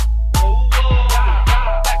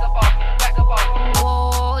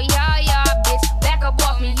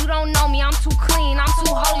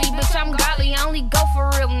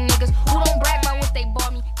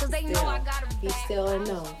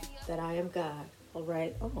All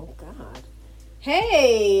right. Oh, God.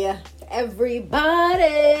 Hey, everybody.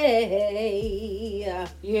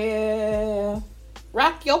 Yeah.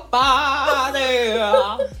 Rock your body.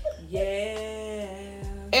 Yeah.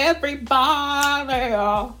 Everybody.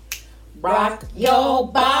 Rock your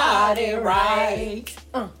body right.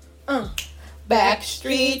 Back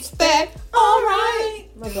streets back. All right.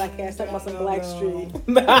 My black ass talking about some Black Street.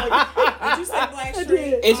 Did you say Black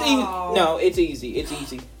Street? It's easy. No, it's easy. It's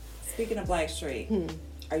easy. Speaking of Black Street,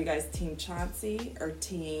 are you guys Team Chauncey or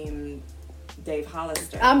Team Dave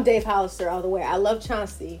Hollister? I'm Dave Hollister all the way. I love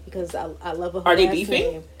Chauncey because I love a whole Are they ass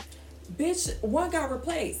beefing? name. Bitch, one got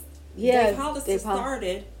replaced. Yeah, Dave Hollister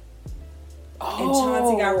started, and Oh.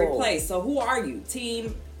 Chauncey got replaced. So who are you?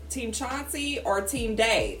 Team Chauncey or Team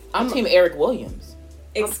Dave? I'm Team Eric Williams.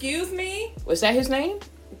 Excuse me? Was that his name?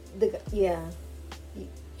 Yeah.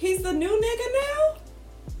 He's the new nigga now?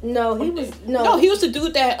 No, he was No, he was the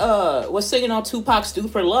dude that was singing on Tupac's "Do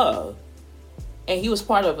for Love," and he was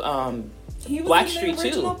part of He was Black in the Street too.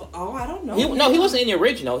 original? Oh, I don't know. he wasn't in the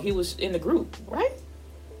original. He was in the group, right?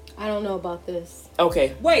 I don't know about this.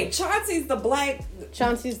 Okay. Wait, Chauncey's the black,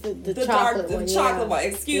 Chauncey's the the chocolate dark, one. the chocolate yeah. one.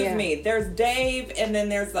 Excuse Yeah. me. There's Dave, and then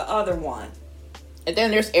there's the other one. And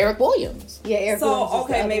then there's Eric Williams. Yeah, Eric So, Williams is the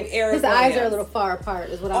okay, other maybe one. Eric His eyes are a Williams. little far apart,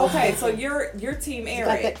 is what I was Okay, thinking. so you're Team He's got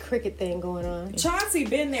that Eric. cricket thing going on. Chauncey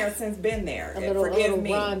been there since been there. A little Forgive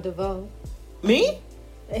me. Ron DeVoe. Me?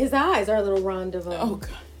 His eyes are a little Ron DeVoe. Oh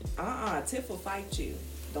God. Tiff will fight you.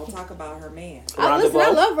 Don't talk about her man. Ron I DeVoe?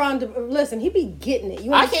 love Ron DeVoe. Listen, he be getting it.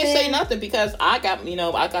 You I understand? can't say nothing because I got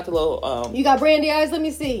the little You got brandy eyes? Let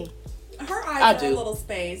me see. Her I eyes are do. a little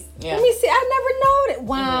spaced. yeah. Let me see. I never noticed.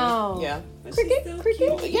 Wow. Yeah. But Cricket, she's still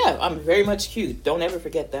cricket. cute. Yeah, I'm very much cute. Don't ever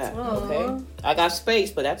forget that. Aw. Okay. I got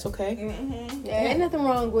space, but that's okay. Yeah, ain't nothing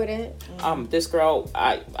wrong with it. This girl,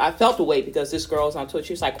 I felt the way because this girl's on Twitch.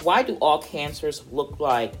 She's like, "Why do all cancers look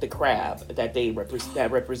like the crab that they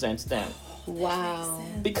that represents them?" Wow.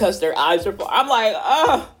 Because their eyes are. I'm like,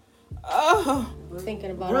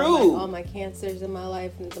 Thinking about Rude. all my cancers in my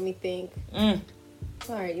life, and let me think.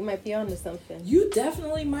 All right, you might be onto something. You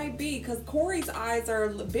definitely might be, because Corey's eyes are,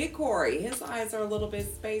 big Corey, his eyes are a little bit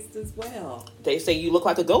spaced as well. They say you look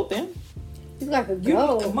like a goat then. He's like a You,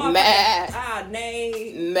 goat. Mad.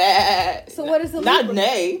 Nay. Mad. So what is the Not Libra?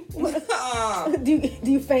 nay.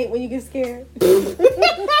 do you faint when you get scared?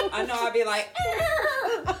 I know I'd be like,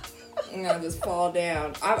 and I'll just fall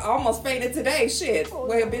down. I almost fainted today. Shit.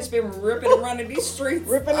 Where a bitch been ripping and running these streets.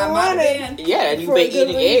 Ripping I and might have running. been. Yeah, and you've For a been good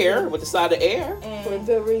eating reason. air with the side of air. For a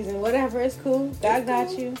good reason. Whatever, it's cool. God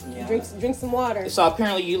got you. Yeah. Drink some water. So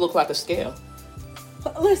apparently you look like a scale.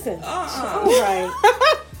 Listen. All right.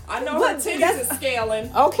 I know But her titties that's- is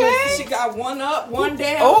scaling. Okay. She got one up, one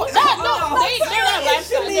down. Oh, they're not like that.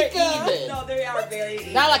 They're even. No, they are very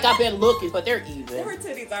even. Not like I've been looking, but they're even. Her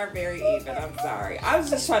titties are very even. I'm sorry. I was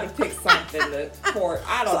just trying to pick something to court.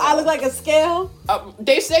 I don't know. I look like a scale.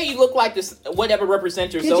 They say you look like this, whatever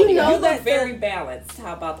represents your Did you zodiac. know You look that very balanced.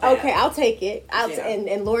 How about that? Okay, I'll take it. Yeah.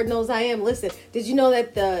 And Lord knows I am. Listen, did you know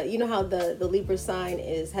that you know how the Libra sign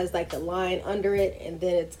has like a line under it, and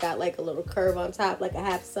then it's got like a little curve on top, like a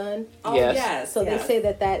half sun. Oh, Yes. yes. So yes. they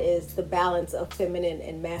say that is the balance of feminine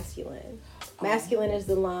and masculine. Masculine is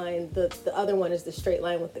the line. The other one is the straight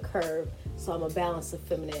line with the curve. So I'm a balance of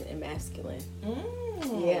feminine and masculine.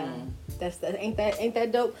 Yeah, that's that. Ain't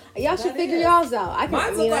that dope? Y'all should That figure is. y'all's out. I can.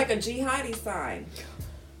 Mine look like a jihadi sign.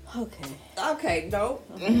 Okay. Okay, nope.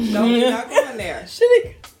 No, you're not going there.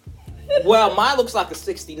 Well, mine looks like a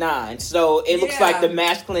 69, so it looks Yeah. like the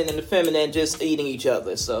masculine and the feminine just eating each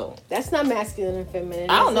other. So That's not masculine and feminine.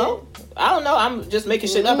 I don't is know. I'm just making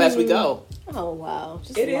shit up as we go. it? Oh wow.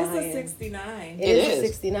 Just It is a lying. 69. It is a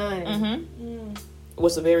 69. Mm-hmm. It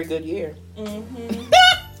was a very good year.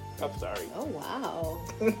 I'm sorry. Oh wow.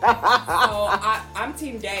 So I'm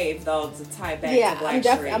Team Dave, though, to tie back Yeah, to Black I'm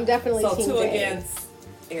Street. definitely so Team two Dave. against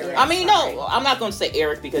Eric. I mean, Sorry. no, I'm not going to say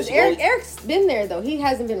Eric because Eric's been there though. He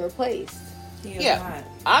hasn't been replaced. He is Yeah.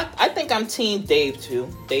 not. I think I'm Team Dave too.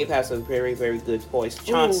 Dave has a very, very good voice.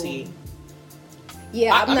 Chauncey.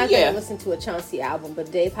 Yeah, I'm not yeah. gonna listen to a Chauncey album, but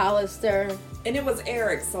Dave Hollister. And it was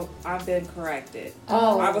Eric, so I've been corrected.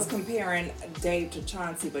 Oh. I was comparing Dave to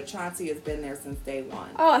Chauncey, but Chauncey has been there since day one.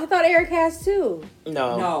 Oh, I thought Eric has too.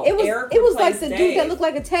 No. No, It was Eric it was like replaced the dude Dave. that looked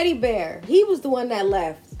like a teddy bear. He was the one that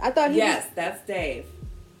left. I thought he Yes, that's Dave.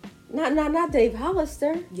 was not Dave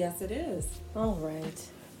Hollister. Yes, it is. All right.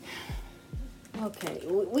 Okay,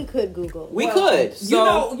 we could Google. We Well, could.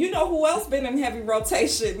 So you know who else been in heavy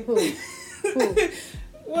rotation? Who?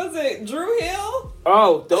 Was it Drew Hill?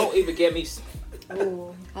 oh, don't even get me.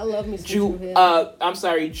 Ooh. I love me some Drew. Drew Hill. I'm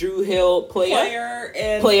sorry, Drew Hill Player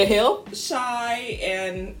and Player Hill. Shy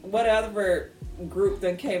and whatever group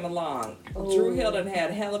that came along. Drew Hill done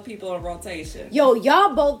had hella people in rotation. Yo,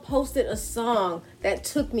 y'all both posted a song that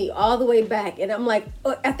took me all the way back, and I'm like,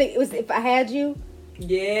 I think it was If I Had You.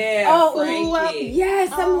 Yeah, Frankie.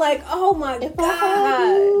 Yes, I'm like, oh my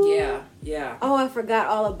god. Yeah. Oh, I forgot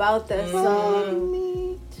all about that song.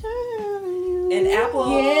 And Apple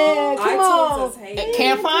Yeah, come iTunes on. is hating.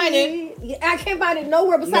 Can't find it. Yeah, I can't find it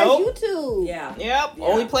nowhere besides Nope. YouTube. Yeah. Yep. Yeah.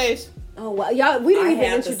 Only place. Oh wow, y'all, we didn't I even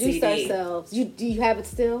have the introduce CD. ourselves. Do you have it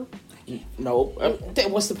still? Nope.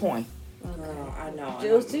 What's the point? Girl, I know.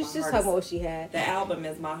 Just talking about what she had. The album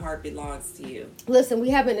is My Heart Belongs to You. Listen, we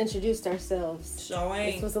haven't introduced ourselves.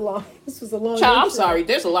 Showing. This was a long. Child, I'm intro. sorry.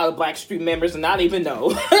 There's a lot of Blackstreet members and I don't even know.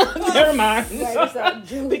 Never mind. Right, so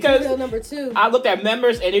Drew Because Hill number 2. I looked at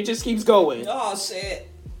members and it just keeps going. Oh shit.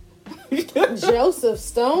 Joseph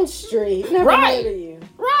Stone Street. Never Right. heard of you.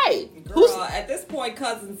 Right. Girl, at this point,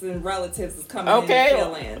 cousins and relatives is coming in Okay. and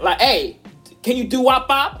filling. Like, hey, can you do wop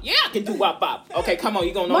bop? Yeah, I can do wop bop. Okay, come on,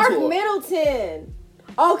 you going on Mark tour. Middleton.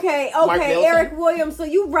 Okay, Middleton? Eric Williams. So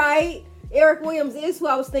you right. Eric Williams is who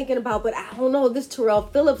I was thinking about, but I don't know. This Terrell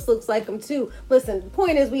Phillips looks like him too. Listen, the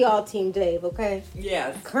point is we all team Dave, okay?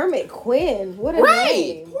 Yes. Kermit Quinn. What a Right.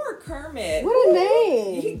 name. Poor Kermit. What a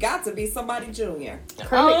name. He got to be somebody junior.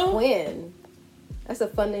 Kermit Quinn. That's a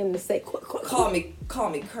fun name to say. Call me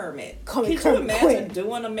Kermit. Call me Could Kermit you imagine Quinn.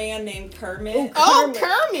 doing a man named Kermit? Oh,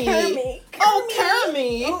 Kermit. Kermit. Kermit. Oh,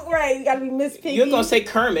 Kermit. Oh, right, you gotta be Miss Piggy. You're going to say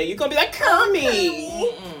Kermit. You're going to be like,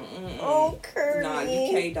 Kermit. Oh, Kermit. Nah,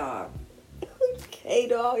 you K-Dog.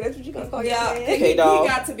 K-Dog. That's what you gonna call Yeah, your he man? K-Dog.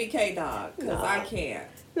 got to be K-Dog, because Nah. I can't.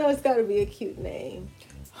 No, it's gotta be a cute name.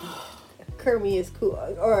 Kermit is cool.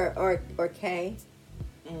 Or K.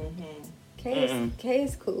 Mm-hmm. K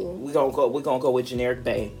is cool. We're gonna go with generic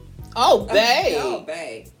Bay. Oh, Bay. Oh,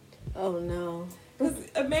 Bay. Oh no. 'Cause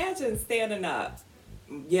imagine standing up.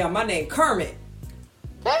 Yeah, my name Kermit.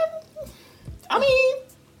 I mean,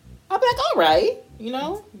 I'll be like, all right, you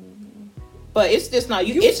know. But it's just not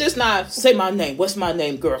you. It's just not. Say my name. What's my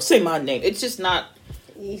name, girl? Say my name. It's just not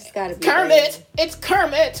It's gotta be Kermit. It's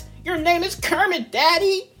Kermit. Your name is Kermit,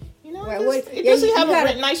 Daddy. You know, Right, it doesn't you have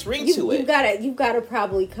gotta- a nice ring to it. You've gotta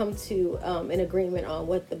probably come to an agreement on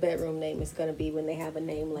what the bedroom name is gonna be when they have a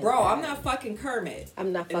name like Bro, that. I'm not fucking Kermit.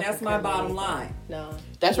 I'm not fucking And that's my Kermit bottom either. line. No.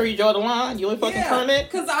 That's where you draw the line. You ain't fucking Kermit.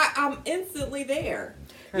 Because I'm instantly there.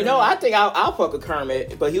 You know, I think I'll fuck a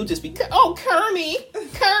Kermit, but he'll just be Kermit,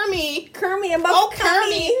 Kermit. Kermit, I'm Oh, about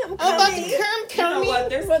Kermit. I'm about to You know Kermit. what?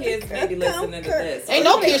 There's What the kids maybe listening to this. Ain't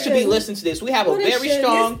no kids should be listening to this. We have a Well, they very should.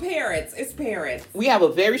 strong. It's parents. It's parents. We have a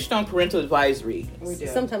very strong parental advisory. We do.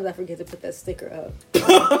 Sometimes I forget to put that sticker up.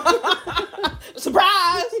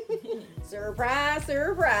 Surprise! Surprise,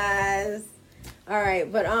 surprise. All right,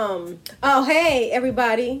 but oh hey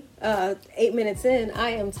everybody. 8 minutes in,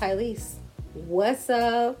 I am Tylese. What's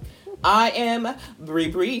up? I am Bree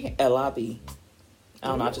Bree L.I.B. I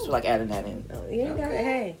don't know, I just feel like adding that in. Oh, you ain't got it.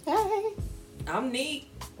 Hey, Hey. I'm neat,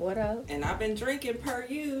 what up? and I've been drinking per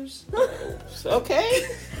usual. Okay.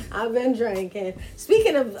 I've been drinking.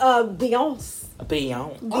 Speaking of Beyonce.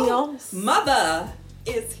 Beyond. Beyonce. Mother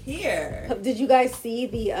is here. Did you guys see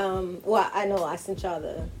the well, I know I sent y'all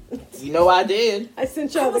the You know I did. I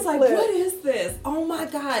sent I y'all was the like, clip. what is this? Oh my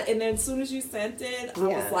God. And then as soon as you sent it, I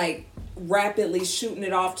Yeah. was like rapidly shooting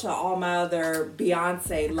it off to all my other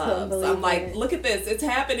Beyonce loves. believe I'm like, it. look at this. It's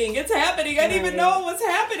happening. It's happening. I didn't even Right. know it was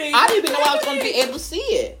happening. I didn't even know I was going to Happening. be able to see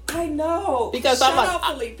it. I know. Because Shout I'm like, out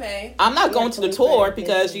Felipe. I'm not going to the Felipe, tour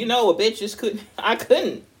because, yeah. you know, a bitch just couldn't. I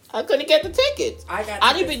couldn't get the tickets. I got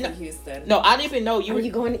I tickets didn't even to Houston. No, I didn't even know you Are were.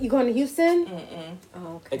 you going to Houston? Mm-mm.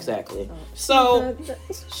 Oh, okay. Exactly. Oh. So.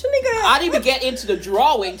 Shanika. I didn't even get into the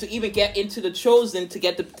drawing to even get into the chosen to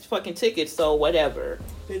get the fucking tickets, so whatever.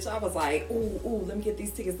 Bitch, I was like, ooh, let me get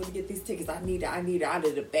these tickets. I need it. I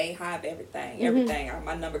did a Bayhive, everything. Mm-hmm. Everything.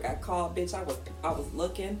 My number got called, bitch. I was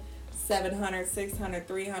looking. 700, 600,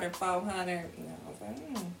 300, 500. You know, I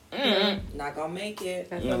was like, not gonna make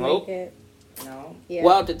it. Not gonna Nope. make it. No. Yeah.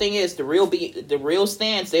 Well, the thing is, the real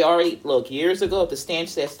stance, they already, look, years ago, the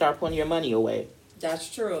stance said start putting your money away.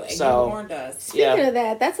 That's true. And So- you warned us. Speaking of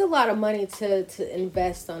that, that's a lot of money to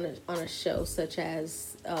invest on a show such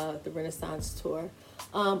as the Renaissance tour.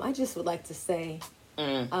 I just would like to say,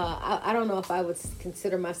 I don't know if I would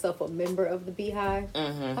consider myself a member of the Beehive.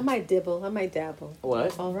 I might dibble, I might dabble.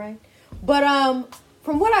 What? All right, but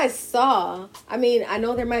from what I saw, I mean, I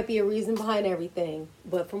know there might be a reason behind everything,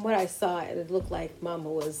 but from what I saw, it looked like Mama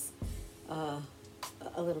was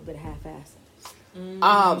a little bit half-assed.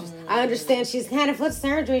 I understand she's had a foot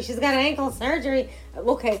surgery. She's got an ankle surgery.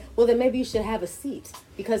 Okay, well then maybe you should have a seat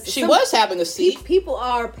because she was having a seat. People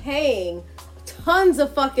are paying tons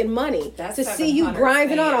of fucking money to see you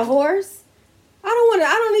grinding on a horse. I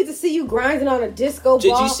don't need to see you grinding on a disco ball.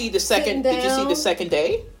 Did you see the second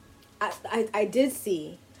day? I did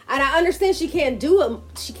see. And I understand she can't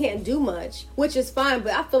do much, which is fine,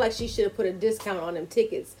 but I feel like she should have put a discount on them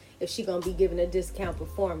tickets if she gonna be giving a discount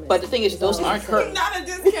performance. But the thing is, those aren't her. Not a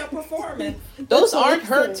discount performance. Those aren't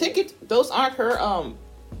her tickets. Those aren't her.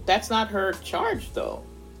 That's not her charge though.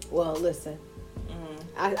 Well, listen.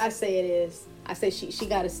 I say it is. I say she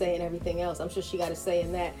got to say in everything else. I'm sure she got to say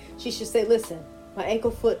in that. She should say, listen, my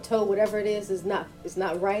ankle, foot, toe, whatever it is not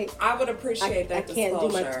right. I would appreciate that. I can't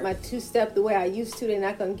disclosure. do my 2-step the way I used to. They're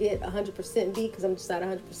not gonna get 100% beat because I'm just not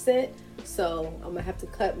 100%. So I'm gonna have to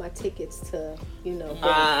cut my tickets to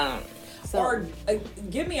or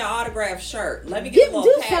give me an autographed shirt. Let me get a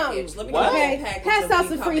little package. Something. Let me get a little package. Pass out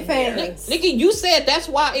some free fans. Nikki, you said that's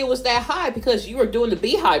why it was that high because you were doing the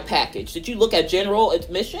Beehive package. Did you look at general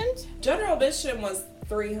admissions? General admission was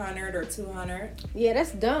 $300 or $200. Yeah,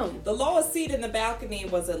 that's dumb. The lowest seat in the balcony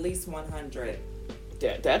was at least $100.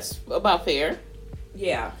 That's about fair.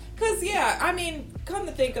 Yeah. Because, I mean, come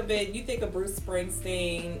to think of it, you think of Bruce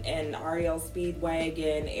Springsteen and REO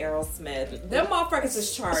Speedwagon, Aerosmith. Them motherfuckers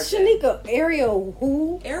is charging. Shanika, Ariel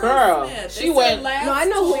who? Aerosmith. Girl, she went. No, I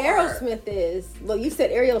know who Aerosmith is. Look, you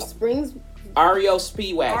said Ariel Springs. REO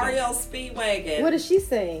Speedwagon. REO Speedwagon. What is she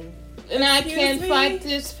saying? And I can't fight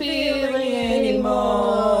this feeling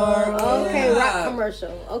anymore. Okay, rock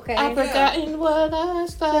commercial. Okay. I've forgotten what I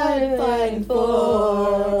started fighting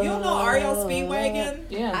for. You don't know REO Speedwagon?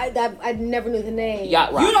 Yeah. I never knew the name.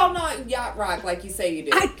 Yacht Rock. You don't know Yacht Rock like you say you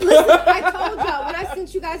do. I told y'all when I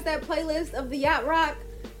sent you guys that playlist of the Yacht Rock,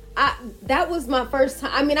 that was my first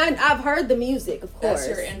time. I mean, I've heard the music, of course.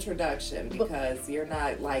 That's your introduction because you're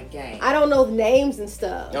not like gang. I don't know the names and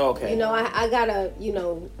stuff. Oh, okay. You know, I gotta,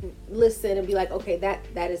 listen and be like, okay,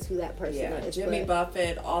 that is who that person is. Jimmy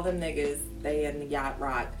Buffett, all them niggas, they in the Yacht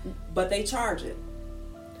Rock, but they charge it.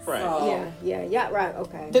 Right. So, yeah, Yacht Rock.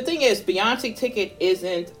 Okay. The thing is, Beyonce ticket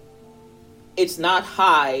it's not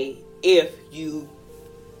high if you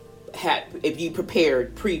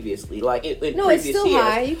prepared previously, like in no, previous it's still years.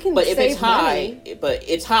 high. You can but if save it's high, money. but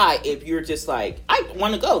it's high if you're just like, I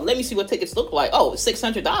want to go. Let me see what tickets look like. Oh,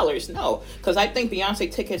 $600. No, because I think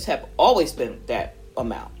Beyonce tickets have always been that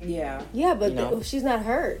amount. Yeah. Yeah, but she's not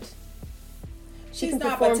hurt. She's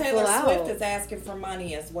not, but Taylor Swift is asking for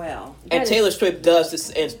money as well. And Taylor Swift does this,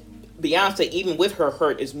 and Beyonce, even with her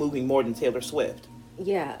hurt, is moving more than Taylor Swift.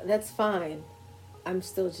 Yeah, that's fine. I'm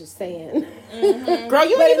still just saying. Mm-hmm. Girl,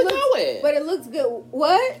 you ain't even going. But it looks good.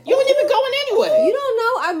 What? You ain't even going anyway. You don't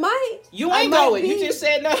know. I might. You ain't going. You just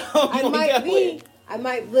said no. I might be. I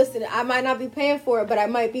might listen. I might not be paying for it, but I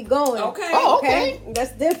might be going. Okay. Oh, okay.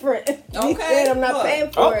 That's different. Okay. Said I'm not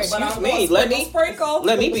paying for it. Excuse me. Let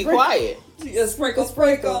me be quiet.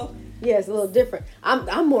 Sprinkle. Yeah, it's a little different.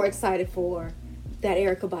 I'm more excited for that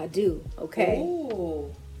Erykah Badu. Okay.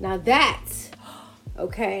 Ooh. Now that.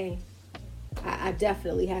 Okay. I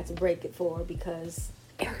definitely had to break it for her because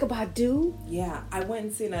Erykah Badu. Yeah, I went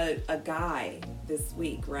and seen a guy this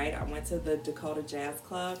week, right? I went to the Dakota Jazz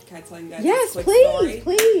Club. Can I tell you guys yes, this quick story?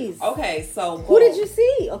 Please. Okay, so... Who did you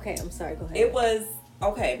see? Okay, I'm sorry, go ahead. It was,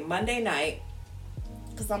 Monday night,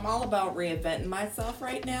 because I'm all about reinventing myself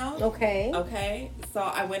right now. Okay, so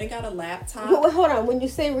I went and got a laptop. Wait, hold on. When you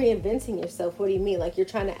say reinventing yourself, what do you mean? Like you're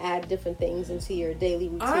trying to add different things into your daily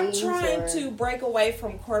routine? I'm trying to break away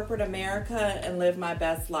from corporate America and live my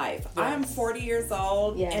best life. Yes. I'm 40 years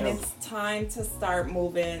old, yes. and it's time to start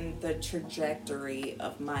moving the trajectory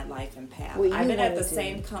of my life and path. I've been at the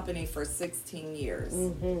same company for 16 years.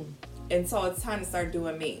 Mm-hmm. And so it's time to start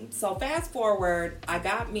doing me. So fast forward, I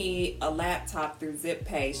got me a laptop through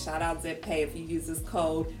ZipPay. Shout out ZipPay. If you use this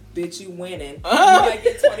code, bitch, you winning. You might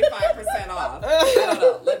get 25% off. I don't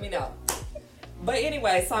know. Let me know. But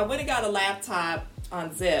anyway, so I went and got a laptop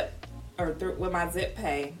on Zip, with my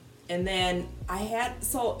ZipPay. And then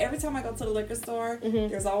so every time I go to the liquor store,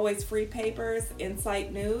 there's always free papers,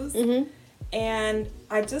 Insight News. Mm-hmm. And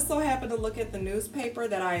I just so happened to look at the newspaper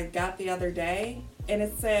that I got the other day, and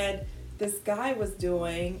it said this guy was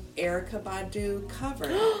doing Erykah Badu cover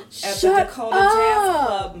at the Dakota Jazz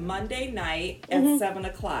Club Monday night at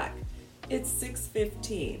 7:00. It's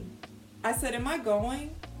 6:15. I said, am I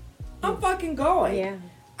going? I'm fucking going. Yeah.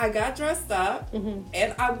 I got dressed up,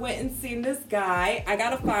 and I went and seen this guy. I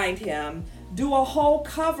gotta find him. do a whole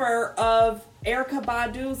cover of Erykah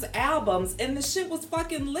Badu's albums, and the shit was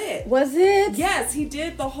fucking lit. Was it? Yes, he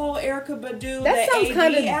did the whole Erykah Badu. That sounds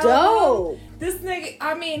kind of dope. This nigga,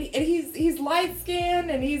 I mean, he's light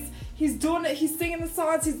skinned and he's doing it. He's singing the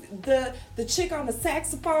songs. He's the chick on the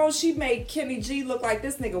saxophone. She made Kenny G look like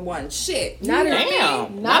this nigga wasn't shit. Not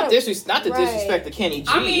to disrespect to Kenny G.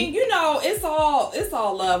 I mean, you know, it's all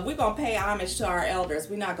love. We're gonna pay homage to our elders.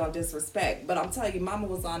 We're not gonna disrespect. But I'm telling you, Mama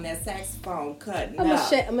was on that saxophone cutting up.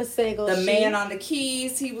 I'm a say go. The man on the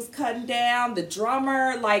keys, he was cutting down. The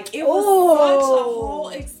drummer, like it was such a whole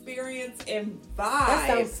experience and vibe. That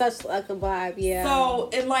sounds such like a vibe, yeah. So,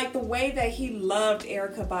 and like the way that he loved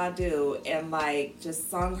Erykah Badu and like just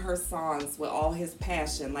sung her songs with all his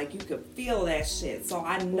passion, like you could feel that shit. So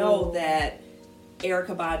I know that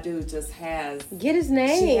Erykah Badu just has get his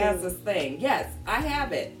name. She has this thing. Yes, I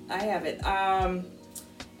have it.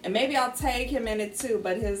 And maybe I'll tag him in it too.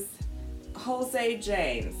 But his Jose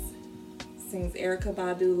James sings Erykah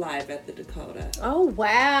Badu live at the Dakota. Oh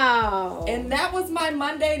wow! And that was my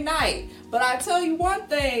Monday night. But I tell you one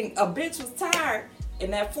thing, a bitch was tired,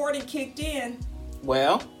 and that 40 kicked in.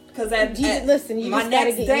 Well. Because my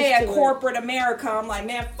next day at corporate America, I'm like,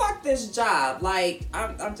 man, fuck this job. Like,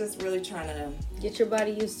 I'm just really trying to get your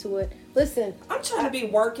body used to it. Listen, I'm trying to be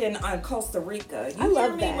working on Costa Rica. I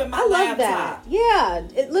love that. With my laptop. Yeah.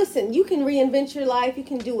 Listen, you can reinvent your life. You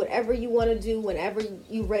can do whatever you want to do whenever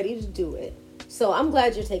you're ready to do it. So I'm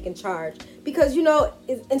glad you're taking charge because, you know,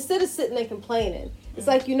 instead of sitting there complaining, it's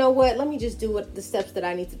like, you know what? Let me just do the steps that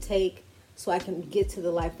I need to take so I can get to the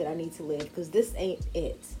life that I need to live because this ain't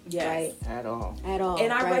it. Yes. Right? At all.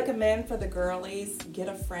 And I recommend for the girlies, get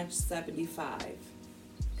a French 75.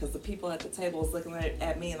 Because the people at the table was looking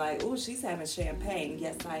at me like, ooh, she's having champagne.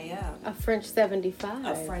 Yes, I am. A French 75.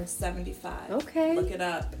 A French 75. Okay. Look it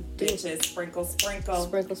up. Bitches, sprinkle, sprinkle.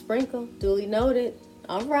 Sprinkle, sprinkle. Duly noted.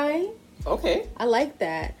 All right. Okay. I like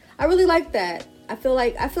that. I really like that. I feel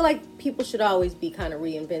like people should always be kind of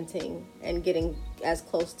reinventing and getting as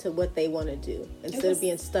close to what they want to do instead of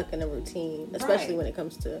being stuck in a routine, especially when it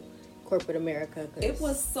comes to corporate America. It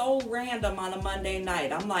was so random on a Monday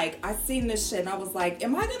night. I'm like, I seen this shit and I was like,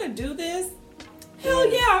 am I going to do this? Hell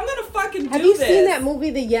yeah, I'm going to fucking do this. Have you seen that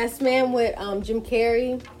movie, The Yes Man, with Jim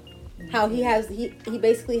Carrey? How he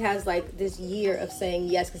basically has like this year of saying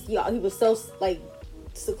yes because he was so like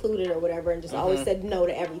secluded or whatever and just always said no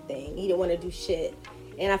to everything. He didn't want to do shit.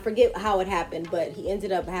 And I forget how it happened, but he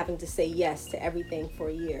ended up having to say yes to everything for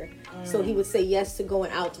a year. So he would say yes to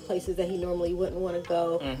going out to places that he normally wouldn't want to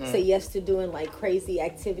go. Say yes to doing like crazy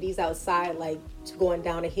activities outside, like going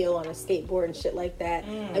down a hill on a skateboard and shit like that.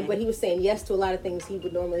 But he was saying yes to a lot of things he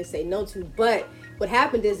would normally say no to. But what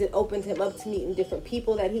happened is it opened him up to meeting different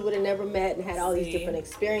people that he would have never met and had all these different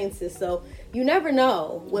experiences. So you never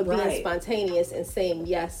know what being spontaneous and saying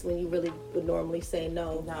yes when you really would normally say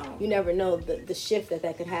no. You never know the shift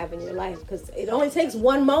that could have in your life because it only takes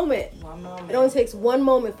one moment. It only takes one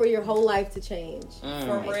moment for your whole life to change.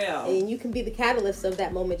 For real. And you can be the catalyst of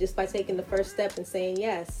that moment just by taking the first step and saying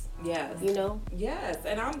yes. Yes. You know? Yes.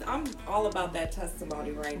 And I'm all about that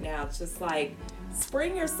testimony right now. It's just like,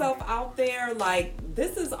 spring yourself out there. Like,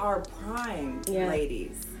 this is our prime,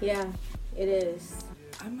 ladies. Yeah, it is.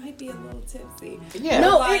 I might be a little tipsy. Yeah.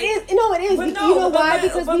 No, like, it is. No, it is. You know why?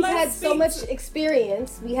 Because we've had so much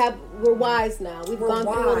experience. We're wise now. We've gone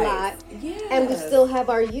through a lot. Yes. And we still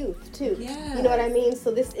have our youth, too. Yes. You know what I mean?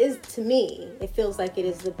 So this is, to me, it feels like it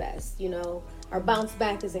is the best, you know? Our bounce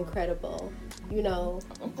back is incredible, you know?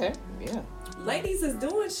 Okay, yeah. Ladies is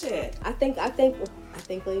doing shit. I think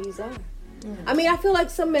ladies are. I mean, I feel like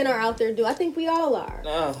some men are out there I think we all are.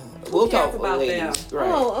 We'll talk about ladies. Right.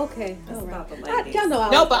 Oh, okay. That's about the ladies.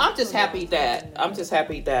 But I'm just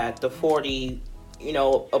happy that the 40, you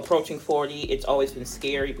know, approaching 40, it's always been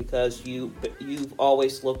scary because you've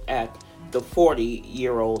always looked at the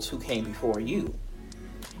 40-year-olds who came before you.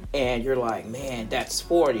 And you're like, man, that's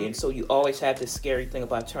 40. And so you always have this scary thing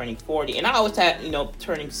about turning 40. And I always had, you know,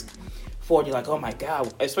 turning 40, like, oh my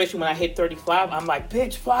God, especially when I hit 35, I'm like,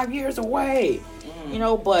 bitch, 5 years away. You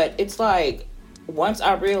know, but it's like, once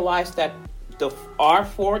I realized that our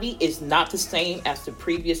 40 is not the same as the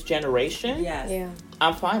previous generation,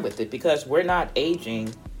 I'm fine with it because we're not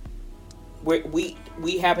aging. We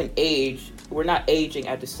haven't aged. We're not aging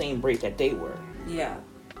at the same rate that they were. Yeah.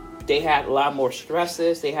 They had a lot more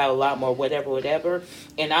stresses. They had a lot more whatever.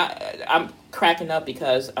 And I'm cracking up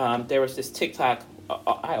because there was this TikTok.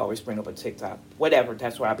 I always bring up a TikTok. Whatever,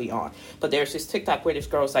 that's where I be on. But there's this TikTok where this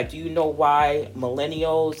girl's like, do you know why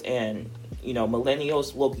millennials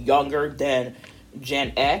look younger than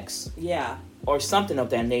Gen X? Yeah. or something of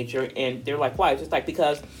that nature. And they're like, why? It's just like,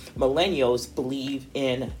 because millennials believe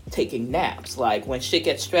in taking naps. Like, when shit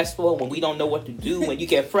gets stressful, when we don't know what to do, when you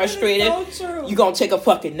get frustrated, so you're gonna take a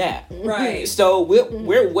fucking nap. Right. So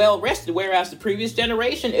we're well rested, whereas the previous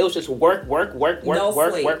generation, it was just work,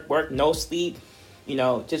 no sleep, you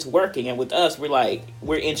know, just working. And with us,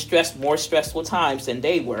 we're in more stressful times than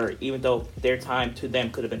they were, even though their time to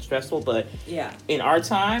them could have been stressful. But yeah, in our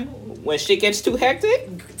time, when shit gets too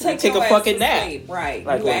hectic, take a fucking nap. Sleep. Right.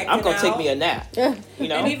 Like, I'm gonna take me a nap. You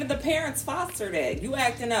know? And even the parents fostered it. You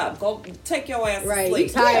acting up. Go take your ass to sleep. Right, you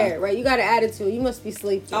tired, right? You got an attitude. You must be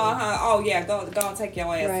sleepy. Oh yeah, go and take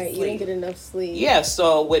your ass to sleep. You didn't get enough sleep. Yeah,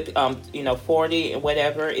 so with 40 and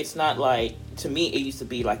whatever, it's not like, to me it used to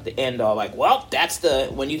be like the end all, like, well, that's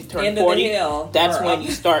when you turn end 40, that's or when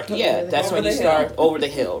you start that's when you start over the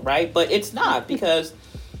hill, right? But it's not, because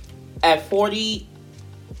at 40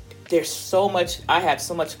 there's so much. I had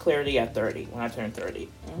so much clarity at 30 when I turned 30.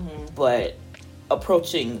 But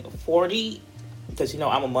approaching 40, because I'm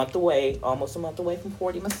almost a month away from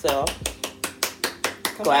 40 myself.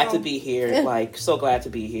 Glad to be here, like, so glad to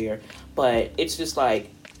be here. But it's just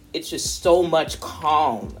like, it's just so much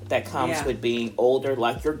calm that comes with being older.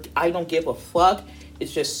 Like, I don't give a fuck.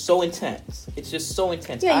 It's just so intense.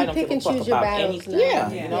 Yeah, I don't give a fuck about anything.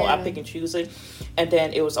 I pick and choose it. And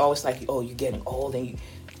then it was always like, oh, you're getting old, and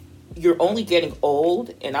you're only getting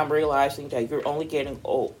old. And I'm realizing that you're only getting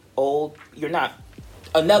old. You're not.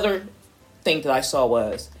 Another thing that I saw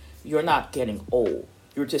was, you're not getting old.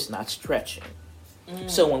 You're just not stretching.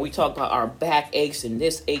 So when we talk about our back aches and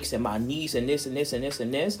this aches and my knees and this and this and this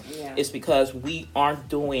and this, it's because we aren't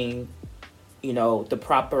doing, the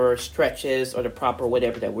proper stretches or the proper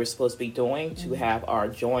whatever that we're supposed to be doing to have our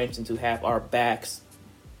joints and to have our backs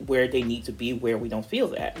where they need to be, where we don't feel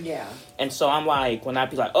that. Yeah. And so I'm like, when I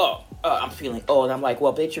be like, I'm feeling old, I'm like,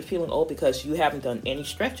 well, bitch, you're feeling old because you haven't done any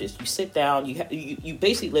stretches. You sit down, you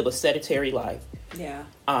basically live a sedentary life. Yeah.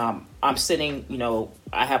 I'm sitting,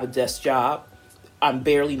 I have a desk job. I'm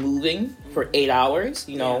barely moving for 8 hours,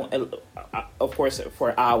 and, of course, for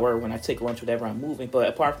an hour when I take lunch, whatever, I'm moving. But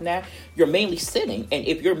apart from that, you're mainly sitting. And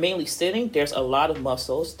if you're mainly sitting, there's a lot of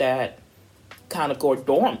muscles that kind of go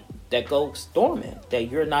dormant, that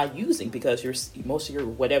you're not using because most of your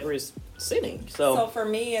whatever is sitting. So for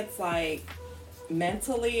me, it's like,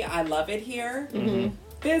 mentally, I love it here. Mm-hmm.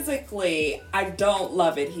 Physically, I don't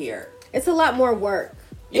love it here. It's a lot more work.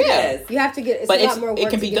 Yeah, you have to get. It's a lot more work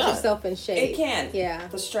to get yourself in shape. It can. Yeah,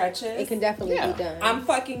 the stretches. It can definitely be done. I'm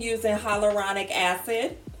fucking using hyaluronic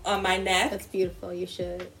acid on my neck. That's beautiful. You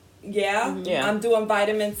should. Yeah. Mm-hmm. Yeah. I'm doing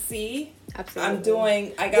vitamin C.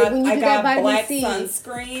 Absolutely. I got black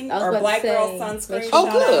sunscreen or black girl sunscreen. Oh,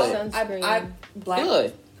 good. Black.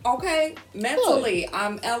 Good. Okay, mentally,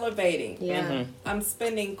 I'm elevating. Yeah. Mm-hmm. I'm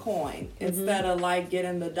spending coin instead of like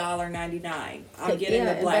getting the $1.99. I'm getting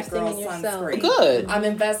the black girl sunscreen. Good. I'm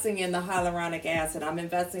investing in the hyaluronic acid. I'm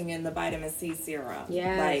investing in the vitamin C serum.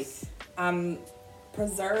 Yes. Like, I'm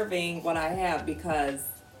preserving what I have because,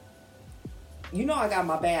 I got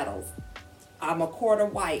my battles. I'm a quarter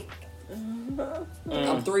white.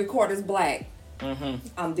 I'm 3/4 black. Mm-hmm.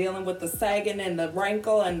 I'm dealing with the sagging and the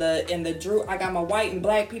wrinkle and the droop. I got my white and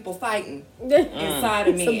black people fighting inside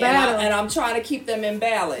of me, and I'm trying to keep them in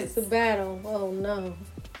balance. It's a battle. Oh no!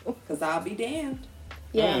 Because I'll be damned.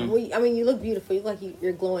 Yeah, well, I mean, you look beautiful. You look like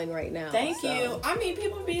you're glowing right now. Thank you. I mean,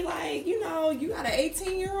 people be like, you got an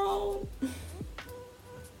 18-year-old.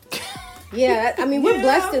 Yeah, I mean, we're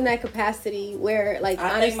blessed in that capacity where, like,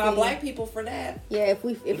 I honestly, thank my black people for that. Yeah,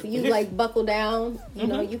 if you like buckle down, you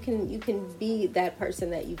know, you can be that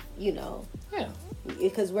person that yeah,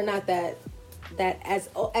 because we're not that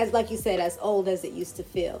as like you said, as old as it used to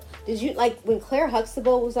feel. Did you like when Claire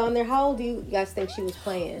Huxtable was on there? How old do you guys think she was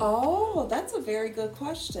playing? Oh, that's a very good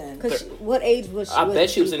question. Because what age was she? I bet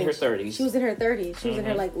she was in her 30s. She was in her 30s. She was in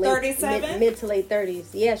her like late 37? mid to late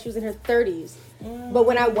 30s. Yeah, she was in her 30s. But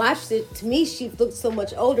when I watched it, to me, she looked so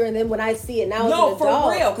much older. And then when I see it now, as an adult,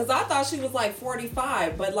 for real, because I thought she was like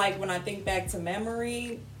 45. But like when I think back to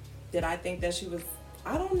memory, did I think that she was?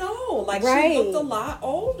 I don't know. Like she looked a lot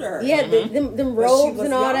older. Yeah, them robes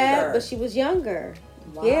and all that. But she was younger.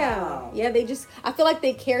 Wow. Yeah. They just, I feel like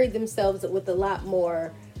they carried themselves with a lot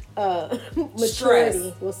more maturity. Stress.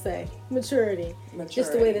 We'll say maturity.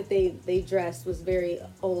 Just the way that they dressed was very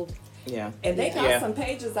old. Yeah. And they got some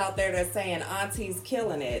pages out there that's saying aunties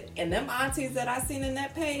killing it. And them aunties that I seen in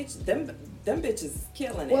that page, them bitches is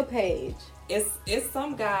killing it. What page? It's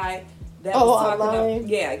some guy that was talking online?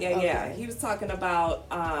 Yeah. Okay. He was talking about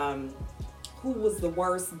who was the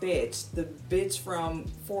worst bitch, the bitch from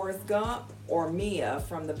Forrest Gump or Mia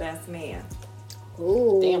from The Best Man.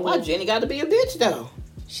 Ooh. Damn, why Jenny got to be a bitch though?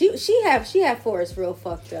 She had Forrest real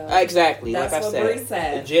fucked up. Exactly, That's like I what said. Bree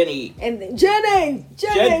said. Jenny. And Jenny,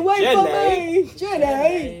 wait for me,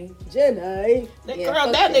 Jenny. Girl,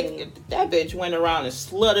 that bitch went around and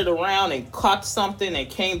slutted around and caught something and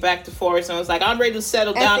came back to Forrest and was like, "I'm ready to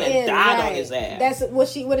settle down," and died on his ass. That's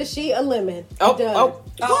what is she? A lemon. Oh,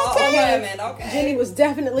 lemon. Okay. Jenny was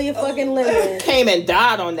definitely a fucking lemon. Came and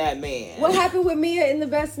died on that man. What happened with Mia in The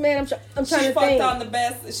Best Man? I'm trying to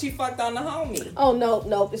think. She fucked on the homie. Oh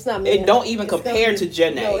no, it's not Mia. It don't even compare to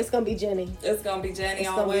Jenny. No, it's gonna be Jenny. It's gonna be Jenny it's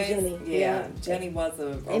always. Gonna be Jenny. Yeah, Jenny was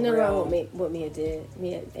a ain't nothing wrong with what Mia did.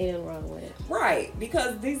 Mia ain't nothing wrong with it. Right,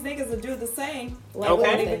 because these niggas will do the same. Well,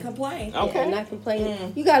 Won't even complain. Okay, not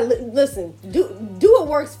complaining. You gotta listen. Do what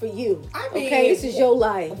works for you. I mean, okay, this is your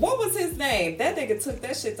life. What was his name? That nigga took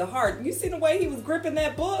that shit to heart. You see the way he was gripping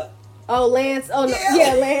that book? Oh, Lance. Oh no,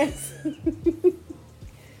 yeah, Lance.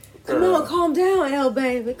 Come on, calm down, L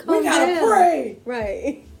baby. Calm down. We gotta pray.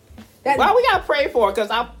 Right. Why we gotta pray for?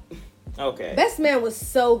 Because okay. Best Man was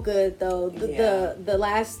so good though. The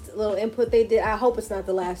last little input they did. I hope it's not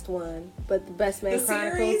the last one, but the Best Man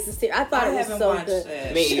Chronicles. I thought it was so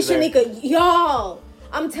good. Me either. Shanika, y'all,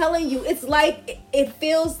 I'm telling you, it's like it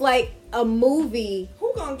feels like a movie.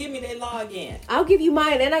 Who gonna give me that login? I'll give you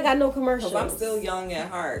mine, and I got no commercials. I'm still young at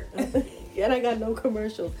heart. And I got no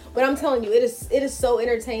commercials, but I'm telling you, it is so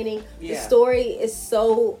entertaining. Yeah. The story is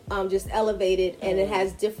so just elevated, and it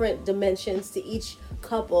has different dimensions to each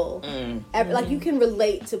couple. Like you can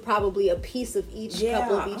relate to probably a piece of each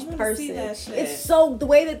couple of each person. It's so the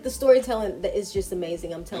way that the storytelling is just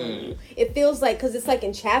amazing. I'm telling you, it feels like because it's like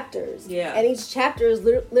in chapters. Yeah, and each chapter is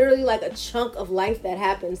literally like a chunk of life that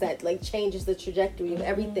happens that like changes the trajectory of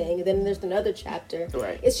everything. And then there's another chapter.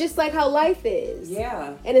 Right. It's just like how life is.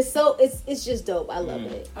 Yeah, and it's just dope. I love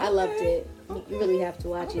it. I loved it. You really have to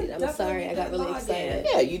watch it. I'm sorry, I got really excited.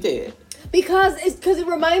 Yeah, you did. Because it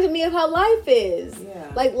reminded me of how life is.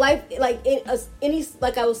 Yeah. Like life, like any,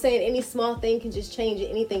 like I was saying, any small thing can just change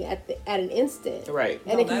anything at an instant. Right.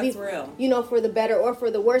 And it can be real. You know, for the better or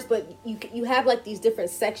for the worse. But you have like these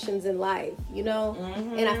different sections in life. You know,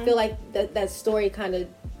 and I feel like that story kind of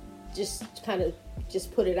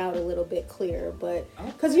just put it out a little bit clearer. But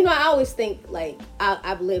because you know, I always think like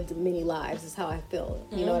I've lived many lives is how I feel.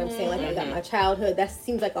 You know what I'm saying? Like I got my childhood, that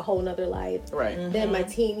seems like a whole nother life. Right. Then my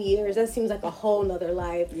teen years, that seems like a whole nother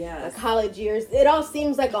life. Yeah. My college years, it all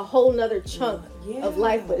seems like a whole nother chunk of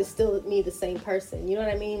life, but it's still me, the same person. You know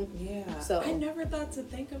what I mean? Yeah. So I never thought to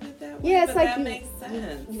think of it that way. Yeah, it's but like that makes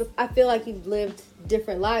sense. I feel like you've lived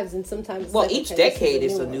different lives, and sometimes it's like, each decade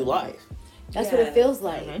is a new life. That's what it feels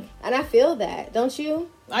like, and I feel that, don't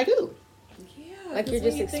you? I do. Yeah, like you're just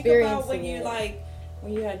when you experiencing think about when you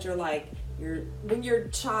when you had when you're a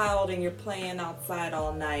child and you're playing outside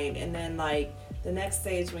all night, and then like the next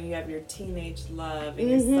stage when you have your teenage love and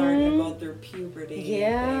you're starting to go through puberty,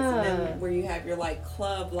 and then where you have your like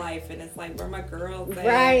club life, and it's like where my girls at?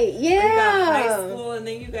 Right, yeah. You got high school, and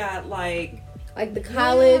then you got like the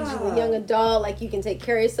college, the young adult, like you can take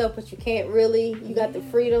care of yourself, but you can't really. You got the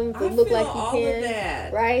freedom to look like you all can. Of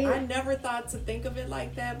that. Right? I never thought to think of it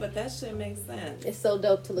like that, but that shit makes sense. It's so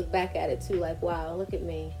dope to look back at it too, like, wow, look at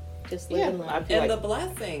me. Just living life. And the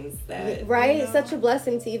blessings that it's such a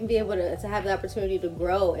blessing to even be able to have the opportunity to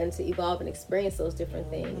grow and to evolve and experience those different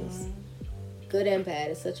things. Good and bad.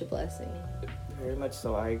 It's such a blessing. Very much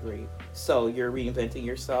so, I agree. So you're reinventing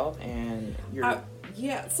yourself and you're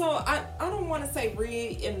so I don't want to say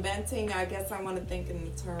reinventing. I guess I want to think in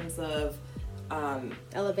terms of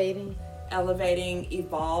elevating,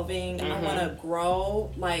 evolving. I want to grow.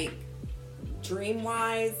 Like dream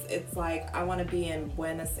wise, it's like I want to be in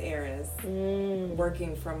Buenos Aires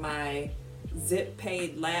working from my zip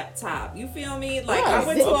paid laptop. You feel me? Like I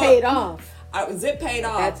went zip paid off. Zip paid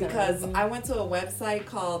off because I went to a website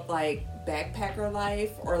called like Backpacker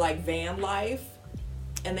Life or like Van Life.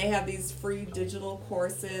 And they have these free digital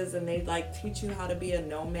courses, and they like teach you how to be a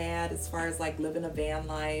nomad as far as like living a van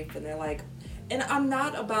life. And they're like, and I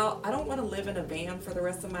don't want to live in a van for the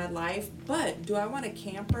rest of my life, but do I want a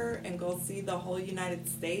camper and go see the whole United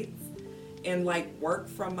States and like work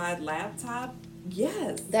from my laptop?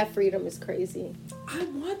 Yes. That freedom is crazy. I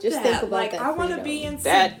want Just that. Think about like that I want to be in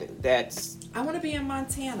I want to be in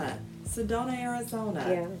Montana, Sedona,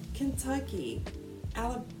 Arizona, Kentucky,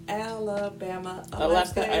 Alabama,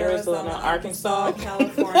 Alaska, Arizona, Arkansas,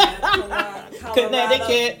 California,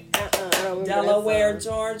 Connecticut, Delaware,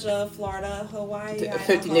 Georgia, Florida, Hawaii,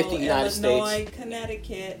 Idaho, Illinois,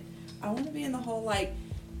 Connecticut. I want to be in the whole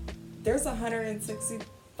there's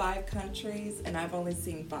 165 countries and I've only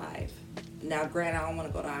seen 5. Now, granted, I don't want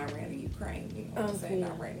to go to Iran and Ukraine. You know what I'm saying?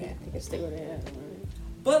 Not right now. You can stay with that.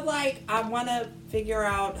 But, like, I want to figure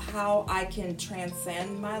out how I can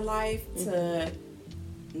transcend my life to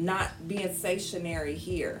not being stationary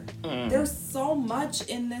here. There's so much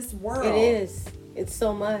in this world. It is. It's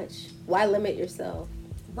so much. Why limit yourself?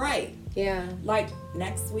 Right. Yeah. Like,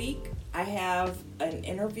 next week, I have an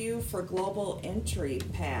interview for Global Entry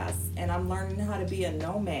Pass, and I'm learning how to be a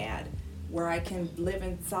nomad, where I can live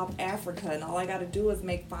in South Africa, and all I got to do is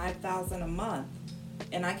make $5,000 a month,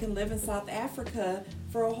 and I can live in South Africa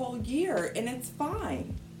for a whole year, and it's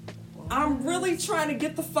fine. I'm really trying to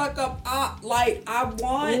get the fuck up. Like, I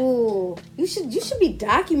want. Ooh, you should be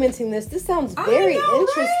documenting this. This sounds very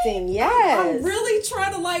interesting. Right? Yes, I'm really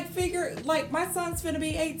trying to figure. My son's finna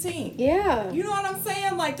be 18. Yeah, you know what I'm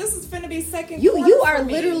saying? Like, this is finna be second. You are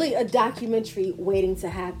literally a documentary waiting to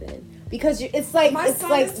happen, because it's like my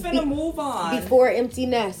son is finna move on before empty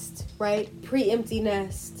nest, right? Pre-empty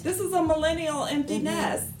nest. This is a millennial empty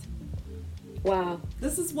nest. Wow.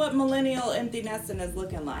 This is what millennial empty nesting is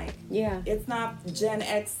looking like. Yeah. It's not Gen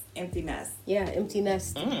X empty nest. Yeah, empty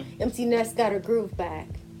nest. Empty nest got her groove back.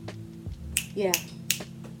 Yeah.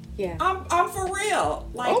 Yeah. I'm for real.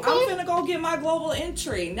 Like, okay. I'm finna go get my global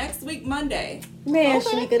entry next week, Monday. Man,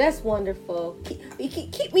 Shamika, that's wonderful.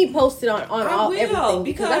 Keep me posted on everything,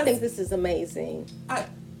 because I think this is amazing.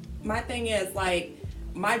 My thing is, like,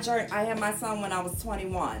 my journey, I had my son when I was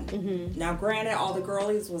 21. Now, granted, all the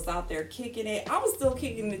girlies was out there kicking it. I was still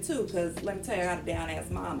kicking it too, because let me tell you, I got a down-ass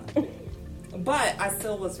mama. But I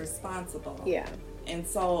still was responsible. Yeah. And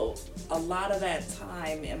so a lot of that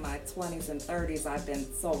time in my 20s and 30s, I've been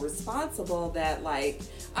so responsible that, like,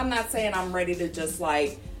 I'm not saying I'm ready to just,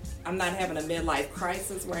 like, I'm not having a midlife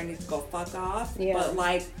crisis where I need to go fuck off. Yeah. But,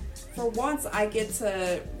 like, for once, I get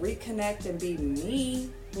to reconnect and be me.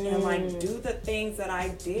 And like do the things that I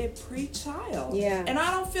did pre-child. Yeah. And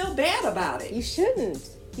I don't feel bad about it. You shouldn't.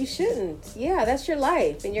 Yeah, that's your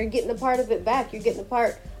life. And you're getting a part of it back. You're getting a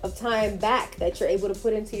part of time back that you're able to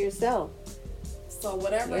put into yourself. So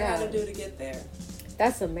whatever I had to do to get there.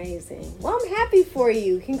 That's amazing. Well, I'm happy for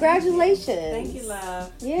you. Congratulations. Thank you,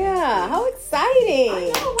 love. Yeah, how exciting.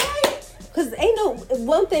 I know, right? Because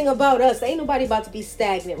one thing about us, ain't nobody about to be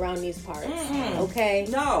stagnant around these parts. Okay?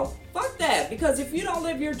 No. Fuck that. Because if you don't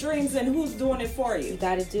live your dreams, then who's doing it for you? You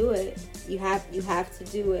got to do it. You have to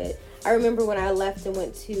do it. I remember when I left and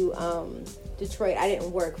went to Detroit, I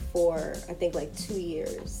didn't work for, I think, like 2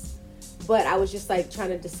 years. But I was just like trying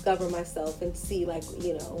to discover myself and see, like,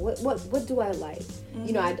 you know, what do I like?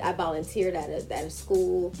 You know, I volunteered at a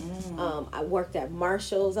school. I worked at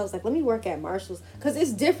Marshall's. I was like, let me work at Marshall's, because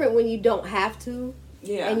it's different when you don't have to.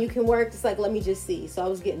 Yeah. And you can work. It's like, let me just see. So I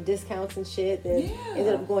was getting discounts and shit, and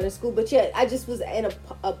ended up going to school. But yeah, I just was in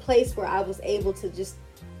a place where I was able to just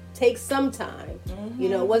take some time. You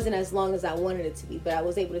know, it wasn't as long as I wanted it to be, but I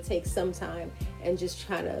was able to take some time and just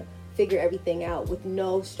trying to figure everything out with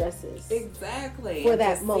no stresses. Exactly. For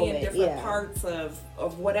that moment. Seeing different parts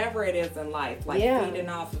of whatever it is in life. Like feeding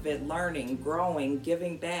off of it, learning, growing,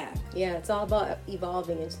 giving back. Yeah, it's all about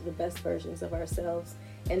evolving into the best versions of ourselves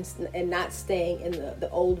and not staying in the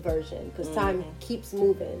old version, because time keeps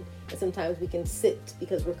moving. And sometimes we can sit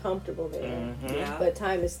because we're comfortable there. Yeah. But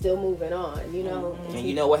time is still moving on, you know. And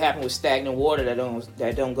you know what happened with stagnant water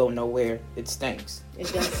that don't go nowhere? It stinks.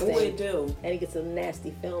 It does stink. It do. And it gets a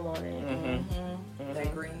nasty film on it.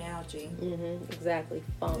 That green algae. Exactly.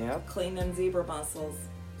 Funk. Yep. Clean them zebra mussels.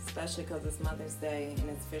 Especially because it's Mother's Day and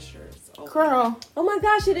it's Fisher's. Girl. Oh my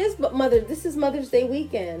gosh, it is this is Mother's Day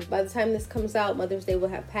weekend. By the time this comes out, Mother's Day will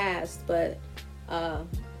have passed. But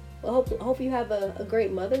hope you have a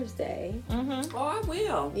great Mother's Day. Oh, I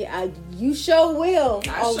will. Yeah, you sure will.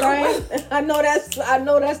 All right. I know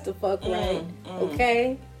that's the fuck right.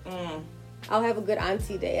 Okay. I'll have a good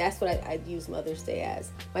auntie day. That's what I'd use Mother's Day as.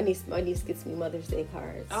 My niece gets me Mother's Day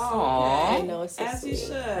cards. Oh, okay. I know, it's so as sweet. You should.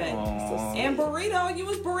 So and burrito, you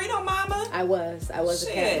was burrito mama. I was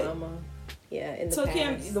a cat mama. Yeah, in the Took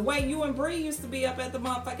past. him the way you and Bree used to be up at the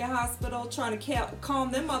motherfucking hospital trying to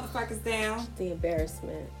calm them motherfuckers down. The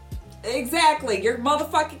embarrassment. Exactly, your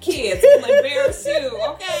motherfucking kids will embarrass you.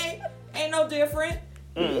 Okay, ain't no different.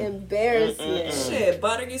 The embarrassment. Shit,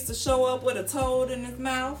 Butter used to show up with a toad in his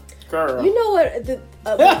mouth. Girl. You know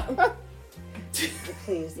what?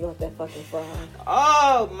 Please, you want that fucking frog?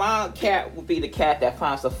 Oh, my cat would be the cat that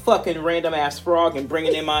finds a fucking random ass frog and bring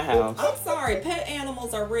it in my house. I'm sorry, pet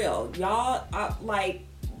animals are real. Y'all,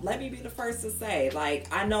 let me be the first to say, like,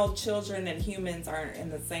 I know children and humans aren't in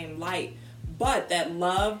the same light, but that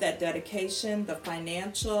love, that dedication, the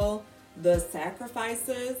financial, the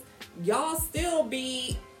sacrifices, y'all still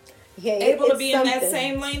be able to be something. In that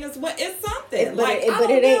same lane as well. It's something.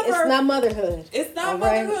 It's not motherhood. It's not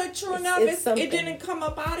motherhood. True enough, it didn't come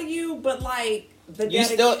up out of you, but like.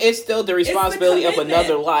 It's still the responsibility of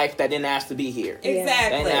another life that didn't ask to be here.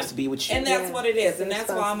 Exactly. That has to be with you. And that's what it is. And that's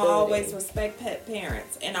why I'm always respect pet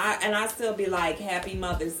parents. And I still be like, Happy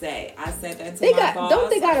Mother's Day. I said that to my boss. Don't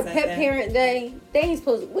they got a pet parent day? They ain't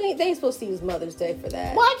supposed to use Mother's Day for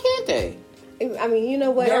that. Why can't they? I mean, you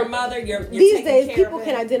know what? Your mother, you're these days people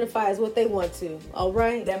can identify as what they want to. All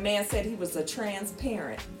right. That man said he was a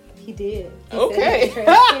transparent. He did.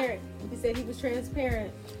 He said he was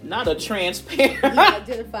transparent. Not a transparent. He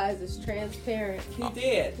identifies as transparent. He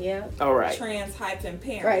did. Yeah. All right.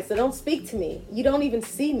 Trans-parent. Right. So don't speak to me. You don't even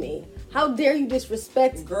see me. How dare you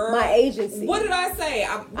disrespect my agency? What did I say?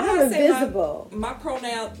 I'm invisible. My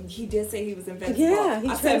pronoun. He did say he was invisible. Yeah.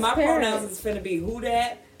 I said my pronouns is finna be who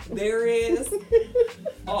that, there is,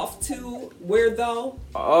 off to, where though.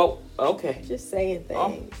 Oh, okay. Just saying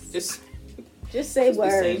things. Just say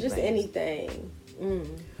words. Just anything.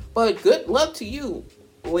 But good luck to you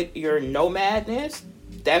with your nomadness.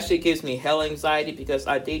 That shit gives me hell anxiety because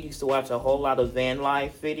I did used to watch a whole lot of van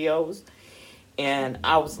life videos. And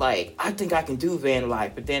I was like, I think I can do van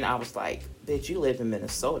life. But then I was like, bitch, you live in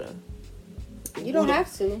Minnesota. You don't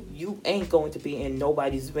have to. You ain't going to be in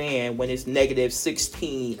nobody's van when it's negative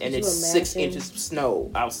 16 and it's 6 inches of snow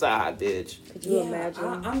outside, bitch. Could you imagine?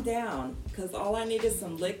 I'm down. Because all I need is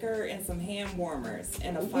some liquor and some hand warmers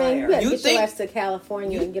and a fire. Man, you gotta get your ass to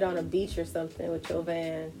California and get on a beach or something with your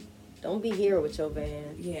van. Don't be here with your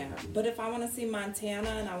van. Yeah. But if I want to see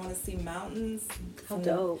Montana and I want to see mountains. How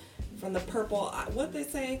dope. From the purple, what they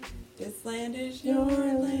say? This land is your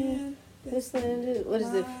land. This land is, what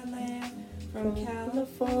is it? Land. From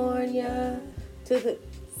California to the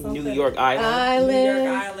New York Island. New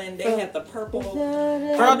York Island. They had the purple.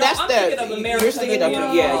 Girl, that's you're thinking of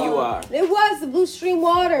yeah, you are. It was the Blue Stream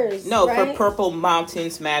Waters. No, right? For Purple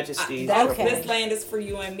Mountains Majesties. This land is for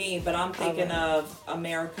you and me, but I'm thinking of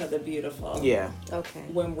America the Beautiful. Yeah. Okay.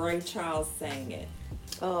 When Ray Charles sang it.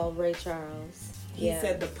 Oh, Ray Charles. He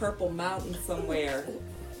said the Purple Mountain somewhere.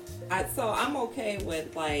 So I'm okay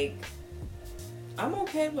with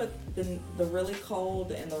the really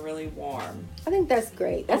cold and the really warm. I think that's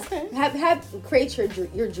great. That's okay. Create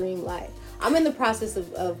your dream life. I'm in the process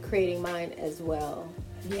of creating mine as well.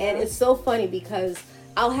 Yeah. And it's so funny because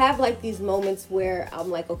I'll have like these moments where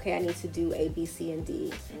I'm like, okay, I need to do A, B, C, and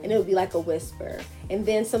D. And it'll be like a whisper. And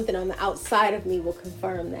then something on the outside of me will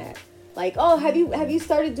confirm that. Like, oh, have you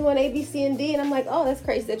started doing A, B, C, and D? And I'm like, oh, that's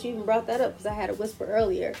crazy that you even brought that up because I had a whisper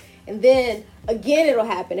earlier. And then again, it'll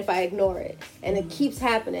happen if I ignore it. And it keeps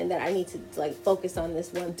happening that I need to like focus on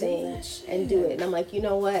this one thing and do it. And I'm like, you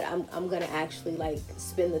know what? I'm gonna actually like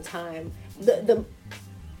spend the time, the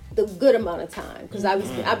good amount of time, because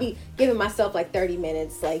I'll be giving myself like 30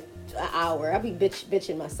 minutes, like an hour. I'll be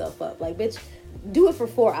bitching myself up, like, bitch, do it for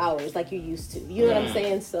 4 hours like you used to. You know what I'm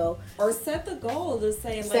saying? So, or set the goal to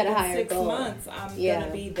say, like, in 6 months I'm gonna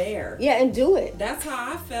be there. Yeah, and do it. That's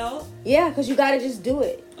how I felt. Yeah, because you gotta just do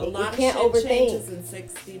it. A lot of shit changes in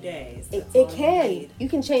 60 days. It can. You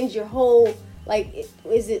can change your whole, like,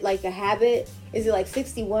 is it like a habit? Is it like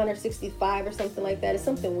 61 or 65 or something like that? It's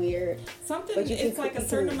something weird. It's like a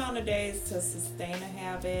certain amount of days to sustain a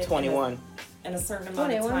habit. 21. And a certain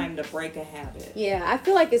amount of time to break a habit. Yeah, I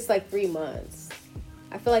feel like it's like 3 months.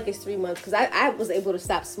 I feel like it's 3 months because I was able to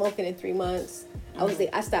stop smoking in 3 months.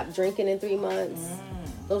 I stopped drinking in 3 months.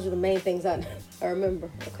 Those are the main things I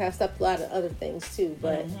remember. Okay, I stopped a lot of other things too,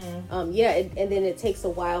 but and then it takes a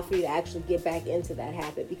while for you to actually get back into that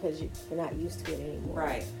habit because you're not used to it anymore.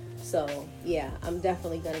 Right. So, yeah, I'm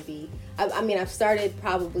definitely going to be... I mean, I've started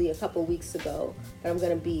probably a couple weeks ago, but I'm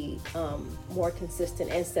going to be more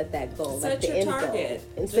consistent and set that goal. Set like the your end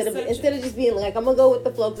target. Goal. Instead of just being like, I'm going to go with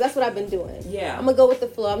the flow, because that's what I've been doing. Yeah. I'm going to go with the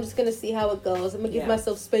flow. I'm just going to see how it goes. I'm going to give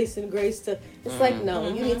myself space and grace to... It's like,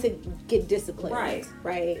 no, you need to get disciplined.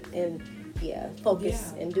 Right? And... Yeah,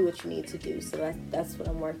 focus and do what you need to do. So that's what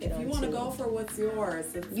I'm working on. If you want to go for what's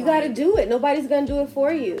yours, you got to do it. Nobody's going to do it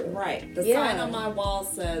for you. Right. The sign on my wall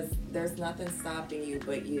says, there's nothing stopping you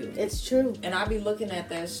but you. It's true. And I be looking at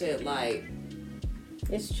that shit like...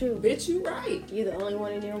 It's true. Bitch, you right. You're the only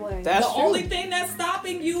one in your way. That's the only thing that's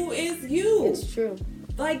stopping you is you. It's true.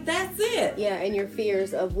 Like, that's it. Yeah, and your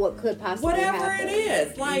fears of what could possibly happen. Whatever it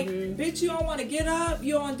is. Like, bitch, you don't want to get up.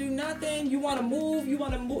 You don't want to do nothing. You want to move. You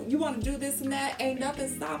want to do this and that. Ain't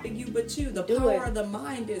nothing stopping you but you. The power of the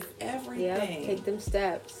mind is everything. Yeah, take them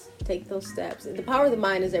steps. Take those steps. The power of the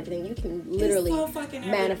mind is everything. You can literally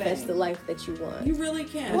manifest the life that you want. You really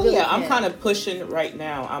can. Well, yeah, I'm kind of pushing right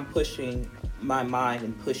now. I'm pushing my mind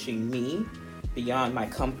and pushing me. beyond my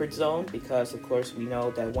comfort zone, because of course we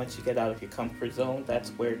know that once you get out of your comfort zone,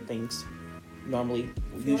 that's where things usually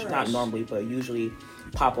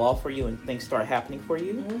pop off for you and things start happening for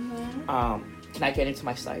you. Can I get into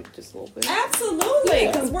my site just a little bit? Absolutely,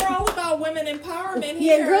 because we're all about women empowerment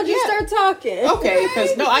here. Yeah, girl, just start talking. Okay,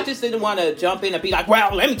 because I just didn't want to jump in and be like,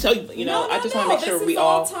 well, let me tell you, I just want to make sure we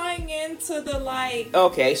all tying into the like.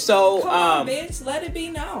 Okay, so come on, bitch, let it be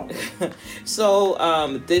known.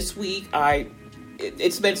 So this week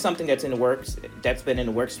it's been something that's in the works. That's been in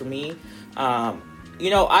the works for me.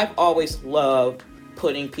 I've always loved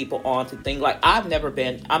putting people on to things. Like I'm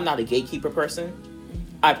not a gatekeeper person.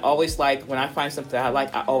 I've always liked, when I find something I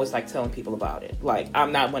like, I always like telling people about it. Like,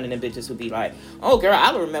 I'm not one of them bitches who be like, oh, girl,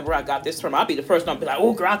 I don't remember I got this from. I'll be the first one to be like,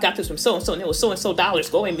 oh, girl, I got this from so-and-so, and it was so-and-so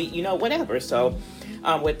dollars. Go and meet, whatever. So,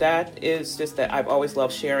 with that, is just that I've always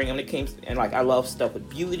loved sharing. And I love stuff with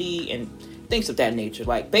beauty and things of that nature.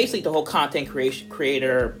 Like, basically, the whole content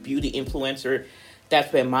creator, beauty influencer,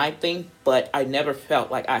 that's been my thing. But I never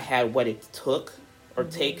felt like I had what it took or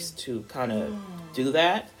takes to kind of do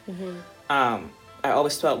that. I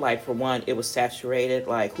always felt like, for one, it was saturated.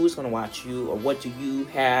 Like, who's going to watch you, or what do you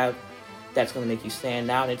have that's going to make you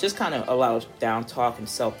stand out? And it just kind of allows down talk and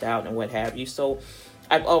self-doubt and what have you. So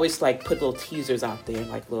I've always put little teasers out there,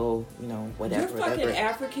 like little, whatever. Your fucking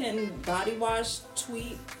African body wash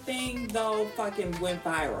tweet thing, though, fucking went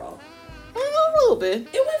viral. A little bit.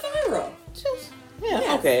 It went viral.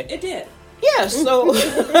 Yes, okay. It did. Yeah, so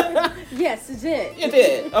yes, it did. It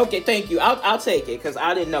did. Okay, thank you. I'll take it, because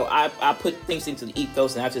I didn't know. I put things into the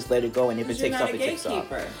ethos and I just let it go, and if it takes off, it takes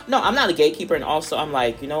off. No, I'm not a gatekeeper, and also I'm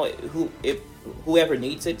like, whoever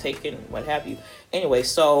needs it, take it, what have you. Anyway,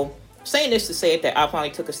 so saying this to say that I finally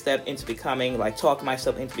took a step into becoming, talking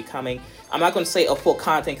myself into becoming. I'm not going to say a full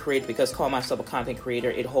content creator, because calling myself a content creator,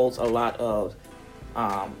 it holds a lot of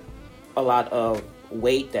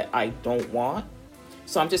weight that I don't want.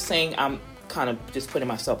 So I'm just saying I'm kind of just putting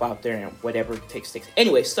myself out there, and whatever it takes.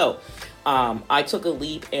 Anyway, so I took a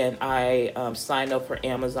leap and I signed up for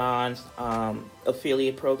Amazon's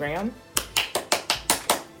affiliate program.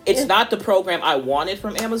 It's not the program I wanted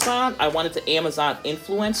from Amazon. I wanted the Amazon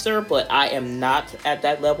influencer, but I am not at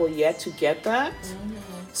that level yet to get that.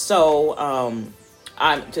 So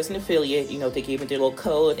I'm just an affiliate. They gave me their little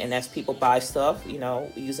code, and as people buy stuff,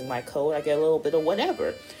 using my code, I get a little bit of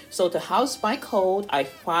whatever. So to house my code, where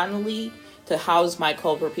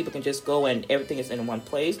people can just go and everything is in one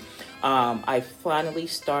place, I finally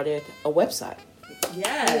started a website.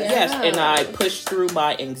 Yes, and I pushed through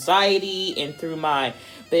my anxiety and through my,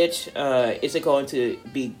 bitch, is it going to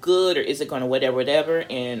be good, or is it going to whatever,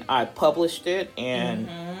 and I published it, and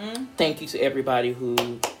thank you to everybody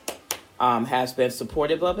who has been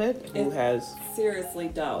supportive of it, who has seriously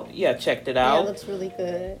dope. Yeah, checked it out. Yeah, it looks really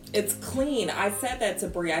good. It's clean. I said that to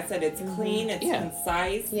Brie. I said it's clean, it's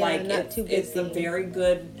concise, not too busy. It's a very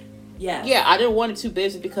good. Yeah, I didn't want it too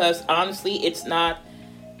busy, because honestly, it's not.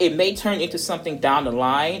 It may turn into something down the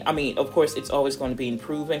line. I mean, of course, it's always going to be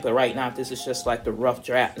improving, but right now, this is just like the rough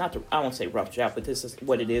draft. I won't say rough draft, but this is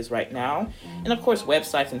what it is right now. And of course,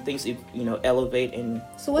 websites and things, elevate and.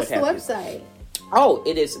 So what's the website? Oh,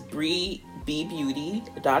 it is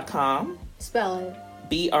BreeBeauty.com. Spell it.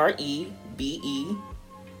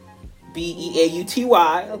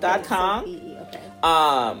 BreeBeauty.com. Okay.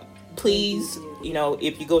 Please,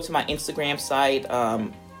 if you go to my Instagram site,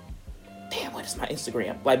 what is my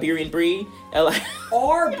Instagram? Liberian Bree.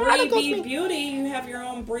 Or Bree B Beauty. You have your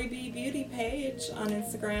own Bree B Beauty page on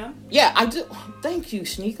Instagram. Yeah, I do. Thank you,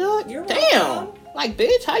 Shnika. You're welcome.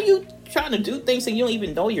 Bitch, how you trying to do things and you don't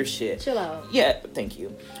even know your shit? Chill out. Yeah, thank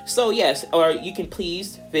you. So yes, or you can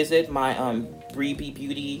please visit my Bree B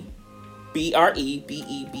Beauty,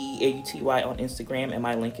 BreeBeauty on Instagram, and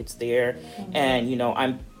my link is there. And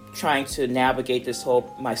I'm trying to navigate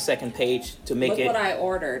my second page to make Look what I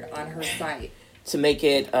ordered on her site. To make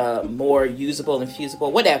it more usable and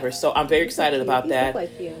feasible, whatever. So I'm very excited about that.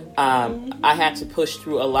 I had to push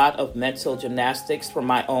through a lot of mental gymnastics from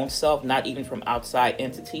my own self, not even from outside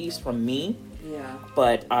entities, from me. Yeah.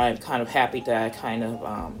 But I'm kind of happy that I kind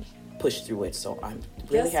of pushed through it. So I'm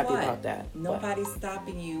really happy about that. Nobody's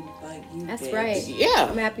stopping you but you. That's bitch. right. Yeah.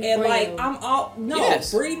 I'm happy for you.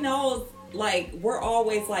 Yes. Bree knows. We're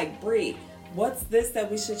always like, Bree, what's this that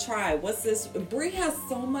we should try? What's this? Bree has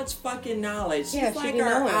so much fucking knowledge. She's like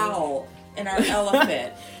our owl and our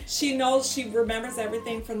elephant. She remembers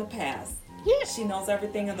everything from the past. Yeah. She knows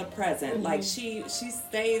everything in the present. Mm-hmm. She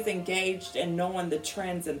stays engaged in knowing the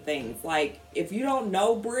trends and things. If you don't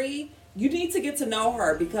know Bree, You need to get to know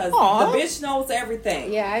her because Aww. the bitch knows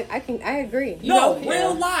everything. Yeah, I agree.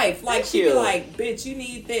 Real life. Like, she be like, bitch, you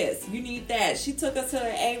need this. You need that. She took us to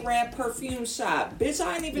the A-Rap perfume shop. Bitch,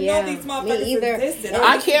 I didn't even know these motherfuckers existed.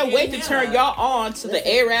 I can't wait to turn y'all on to the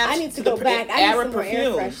A-Rap. I need to go back. I need some more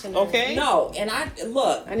air perfume. freshener. Okay? No, and I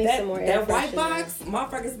need some more air that white freshener. box,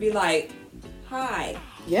 motherfuckers be like, hi.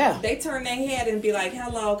 Yeah. They turn their head and be like,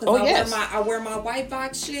 hello, because I wear my white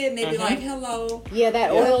box shit, and they be like, hello. Yeah,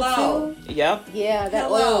 that oil too. Yep. Yeah,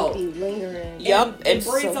 that oil be lingering. Yep. And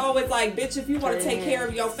Bree's always like, bitch, if you want to take care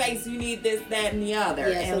of your face, you need this, that, and the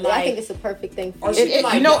other. Yeah, and so I think it's a perfect thing for you.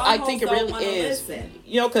 I think it really is.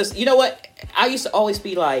 Because you know what? I used to always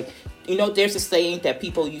be like, there's a saying that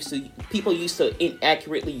people used to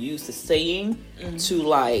inaccurately use the saying to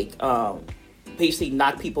like basically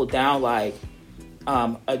knock people down, like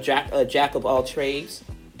a jack of all trades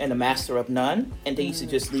and a master of none, and they used to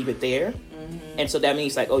just leave it there. And so that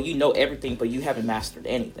means like, oh, you know everything, but you haven't mastered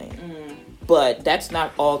anything. But that's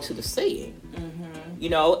not all to the saying.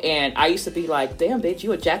 And I used to be like, damn, bitch,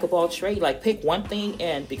 you a jack of all trade. Like, pick one thing.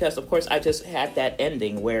 And because, of course, I just had that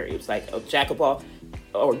ending where it was like a jack of all,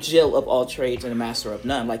 or Jill of all trades and a master of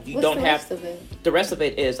none. Like, What's don't the have. Rest of it? The rest of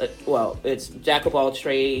it is, it's jack of all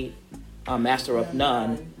trade, master of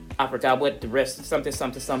none. I forgot what the rest, something. I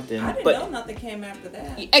didn't know nothing came after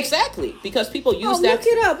that. Exactly, because people use that. Look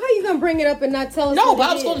it up. How you gonna bring it up and not tell us? No,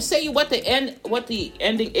 but I was going to say you what the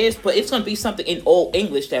ending is, but it's going to be something in Old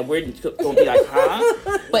English that we're going to be like,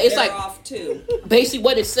 huh? But it's like off too. Basically,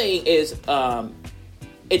 what it's saying is,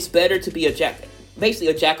 it's better to be a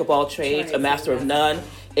jack of all trades, a master of none.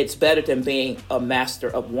 It's better than being a master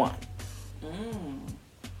of one.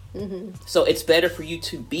 So it's better for you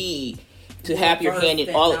to have your hand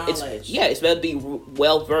in all. It's better to be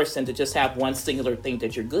well versed than to just have one singular thing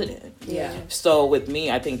that you're good in. Yeah. So with me,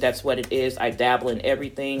 I think that's what it is. I dabble in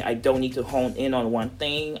everything. I don't need to hone in on one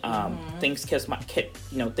thing. Things catch my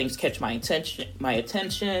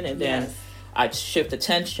attention, and then I shift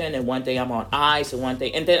attention. And one day I'm on eyes, and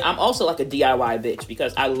then I'm also like a DIY bitch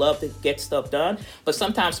because I love to get stuff done. But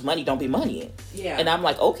sometimes money don't be money. Yeah. And I'm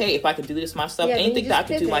like, okay, if I can do this myself, anything that I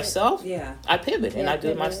can do myself, I pivot and I do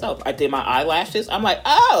it myself. I did my eyelashes. I'm like,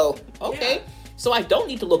 oh, okay. Yeah. So I don't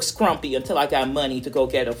need to look scrumpy until I got money to go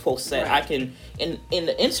get a full set. Right. I can, in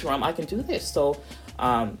the interim, I can do this. So,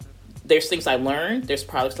 there's things I learned. There's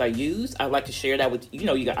products I use. I like to share that with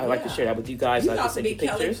I like to share that with you guys. You got to be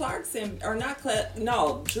Kelly Clarkson or not?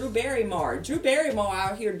 Drew Barrymore. Drew Barrymore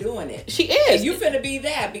out here doing it. She is. And you finna be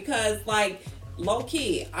that because like low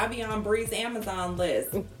key, I be on Bree's Amazon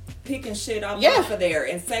list, picking shit up off of there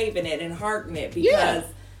and saving it and hearting it because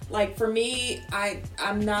like for me,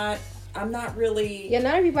 I'm not really. Yeah,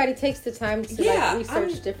 not everybody takes the time to like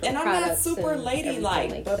research different products. And I'm not super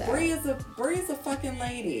ladylike, but Bree is a fucking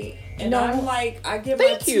lady. And I'm like, I get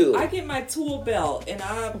my tool belt and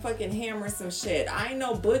I fucking hammer some shit. I ain't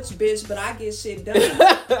no butch bitch, but I get shit done. You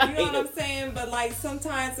know what I'm saying? But like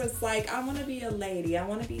sometimes it's like I want to be a lady. I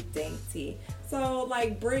want to be dainty. So,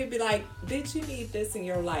 like, Brie be like, bitch, you need this in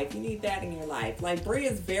your life. You need that in your life. Like, Brie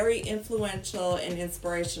is very influential and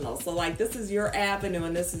inspirational. So, like, this is your avenue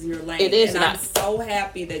and this is your lane. It is. And I'm so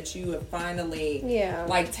happy that you have finally,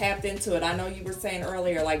 like, tapped into it. I know you were saying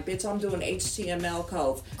earlier, like, bitch, I'm doing HTML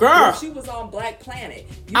codes. Girl. She was on Black Planet.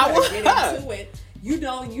 You better get into it. You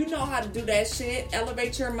know how to do that shit.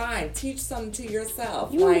 Elevate your mind. Teach something to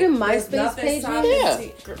yourself. You like, my MySpace page?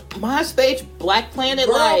 MySpace, Black Planet,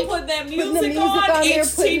 girl, like put that music on there,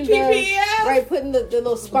 HTTPS. Putting the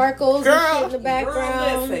little sparkles and shit in the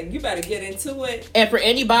background. Girl, listen, you better get into it. And for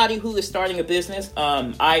anybody who is starting a business,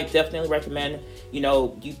 I definitely recommend,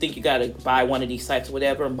 you think you gotta buy one of these sites or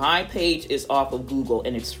whatever. My page is off of Google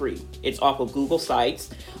and it's free. It's off of Google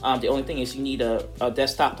Sites. The only thing is you need a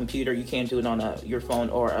desktop computer. You can't do it on your phone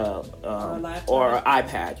or an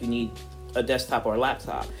iPad. You need a desktop or a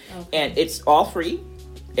laptop. Okay. And it's all free.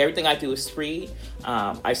 Everything I do is free.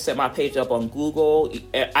 I set my page up on Google.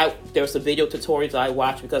 There's some video tutorials I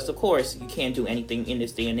watch because, of course, you can't do anything in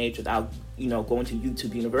this day and age without, going to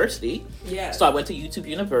YouTube University. Yes. So I went to YouTube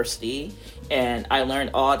University and I learned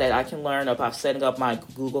all that I can learn about setting up my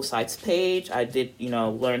Google Sites page. I did,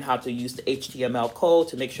 learn how to use the HTML code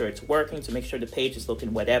to make sure it's working, to make sure the page is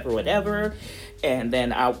looking whatever. And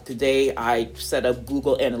then today I set up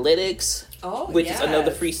Google Analytics. Which is another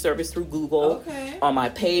free service through Google on my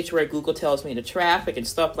page where Google tells me the traffic and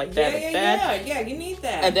stuff like that. Yeah, you need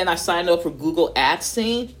that. And then I signed up for Google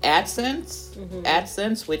AdSense,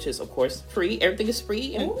 which is of course free. Everything is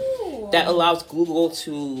free, and that allows Google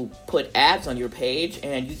to put ads on your page,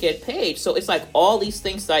 and you get paid. So it's like all these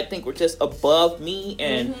things that I think were just above me,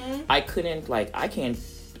 and I can't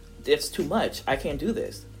it's too much. I can't do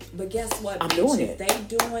this. But guess what? I'm doing it. If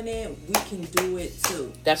they doing it, we can do it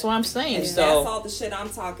too. That's what I'm saying. And so that's all the shit I'm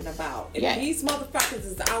talking about. If these motherfuckers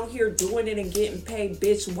is out here doing it and getting paid,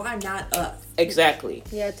 bitch, why not us? Exactly.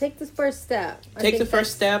 Yeah, take the first step. Take the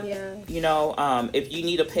first step. Yeah. You know, if you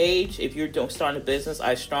need a page, if you're starting a business,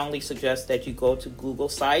 I strongly suggest that you go to Google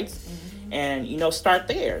Sites. Mm-hmm. And, you know, start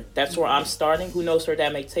there. That's where I'm starting. Who knows where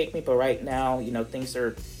that may take me. But right now, you know,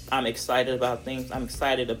 I'm excited about things. I'm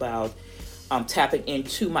excited about tapping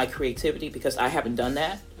into my creativity because I haven't done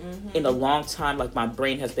that in a long time. Like, my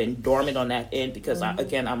brain has been dormant on that end because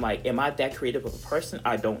I'm like, am I that creative of a person?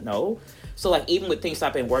 I don't know. So, like, even with things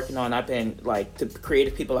I've been working on, I've been, like, the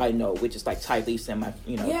creative people I know, which is, like, Tylese and my,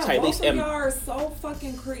 you know, Tylese both of y'all are so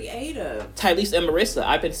fucking creative. Tylese and Marissa,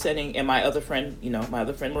 I've been sending, and my other friend,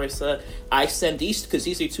 Marissa, I send these, because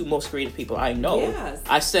these are the two most creative people I know. Yes.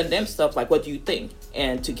 I send them stuff like, what do you think?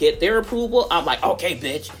 And to get their approval, I'm like, okay,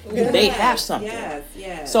 bitch, you may have something.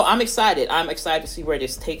 Yes. So I'm excited. I'm excited to see where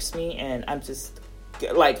this takes me, and I'm just,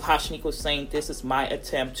 like Hashanique was saying, this is my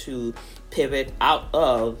attempt to pivot out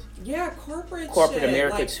of corporate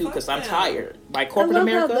America, like, too, because I'm tired. Like, corporate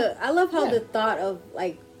America. I love how the thought of,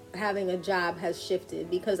 like, having a job has shifted,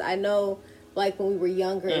 because I know, like, when we were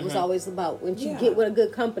younger, it was always about when you get with a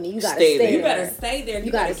good company, you gotta stay there. You better stay there.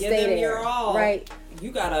 You gotta give them your all. Right.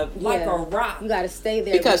 You gotta like a rock. You gotta stay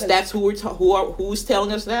there because that's who's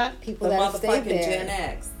telling us that. People the that motherfucking stay there. Gen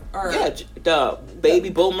X. The baby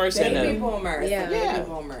boomers and baby boomers.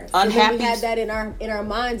 Unhappy. We had that in our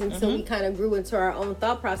minds until we kind of grew into our own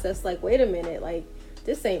thought process. Like, wait a minute, like,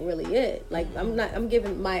 this ain't really it. Like, I'm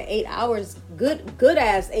giving my 8 hours, good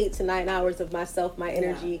ass 8 to 9 hours of myself, my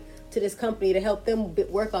energy to this company to help them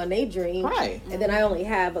work on their dream. Right. And then I only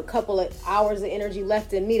have a couple of hours of energy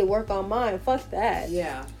left in me to work on mine. Fuck that.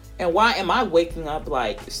 Yeah. And why am I waking up,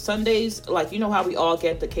 like, Sundays? Like, you know how we all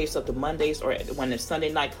get the case of the Mondays, or when the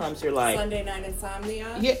Sunday night comes, you're like... Sunday night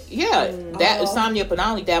insomnia? Yeah. That insomnia, but not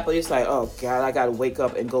only that, but it's like, oh, God, I gotta wake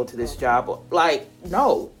up and go to this job. Like,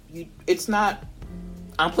 no. It's not...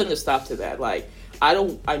 I'm putting a stop to that. Like, I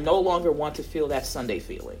no longer want to feel that Sunday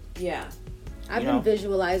feeling. Yeah. I've been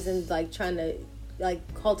visualizing, like, trying to, like,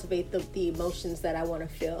 cultivate the emotions that I want to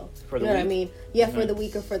feel. For the week? What I mean? Yeah, for the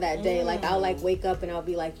week or for that day. Like, I'll, like, wake up and I'll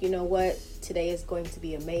be like, you know what? Today is going to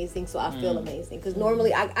be amazing, so I feel amazing. Because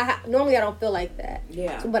normally, I don't feel like that.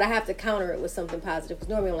 Yeah. So, but I have to counter it with something positive. Because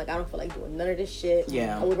normally I'm like, I don't feel like doing none of this shit.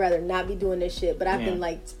 Yeah. I would rather not be doing this shit. But I've been,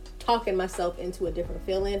 like, talking myself into a different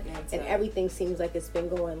feeling, and everything seems like it's been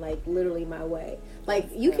going, like, literally my way. Like,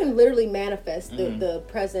 you can literally manifest the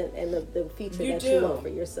present and the future you want for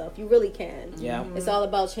yourself. You really can. Yeah. It's all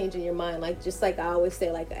about changing your mind. Like, just like I always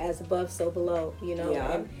say, like, as above, so below, you know?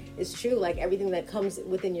 Yeah. And it's true. Like, everything that comes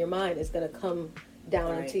within your mind is going to come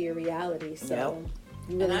down into your reality. So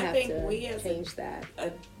you really have to change that.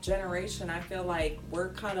 A generation, I feel like we're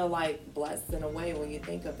kind of, like, blessed in a way when you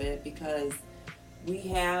think of it, because we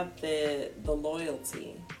have the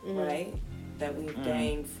loyalty, right, that we've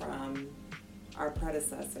gained from our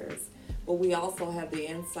predecessors, but we also have the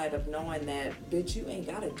insight of knowing that, bitch, you ain't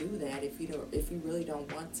gotta do that if you really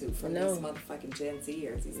don't want to. From these motherfucking Gen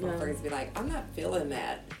Zers, these motherfuckers be like, I'm not feeling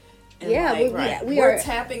that. And we're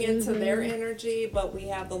tapping into their energy, but we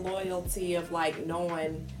have the loyalty of, like,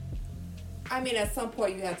 knowing. I mean, at some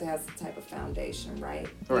point you have to have some type of foundation, right?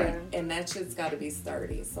 Right. And that shit's got to be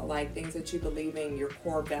sturdy. So, like, things that you believe in, your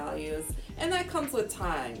core values, and that comes with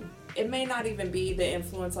time. It may not even be the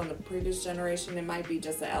influence on the previous generation. It might be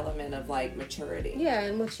just an element of, like, maturity. Yeah,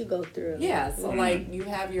 and what you go through. Yeah, so, like, you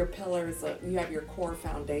have your pillars, you have your core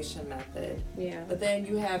foundation method. Yeah. But then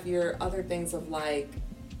you have your other things of, like,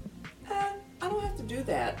 I don't have to do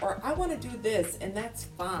that, or I want to do this, and that's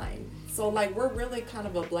fine. So, like, we're really kind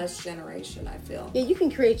of a blessed generation, I feel. Yeah, you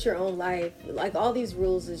can create your own life. Like, all these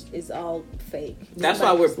rules is all fake. That's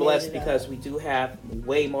why we're blessed, because we do have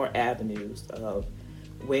way more avenues of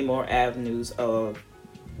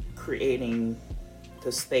creating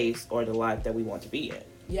the space or the life that we want to be in.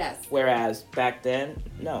 Yes. Whereas back then,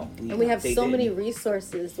 no. And we have so many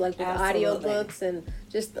resources, like with audiobooks and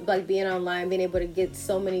just like being online, being able to get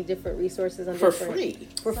so many different resources on for free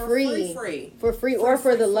or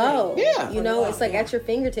for the low. Yeah. You know, it's like at your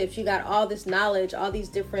fingertips. You got all this knowledge, all these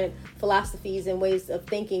different philosophies and ways of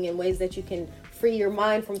thinking and ways that you can free your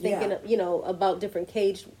mind from thinking, you know, about different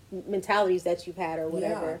caged mentalities that you've had or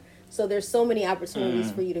whatever. Yeah. So there's so many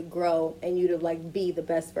opportunities for you to grow and you to, like, be the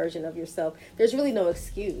best version of yourself. There's really no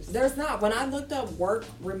excuse. There's not. When I looked up work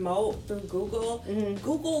remote through Google,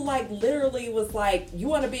 Google, like, literally was like, you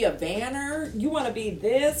want to be a vanner? You want to be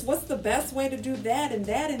this? What's the best way to do that and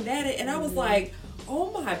that and that? And I was like, oh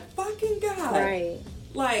my fucking God. Right.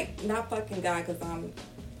 like, not fucking God, because I'm,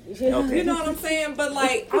 Okay. you know what I'm saying? But,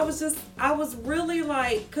 like, I was really,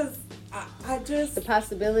 like, because I just... The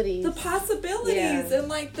possibilities.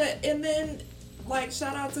 Yeah. And then, like,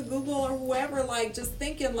 shout out to Google or whoever, like, just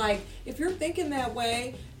thinking, like, if you're thinking that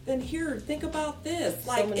way, then here, think about this.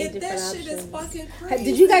 Like, that shit is fucking crazy.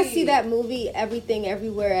 Did you guys see that movie, Everything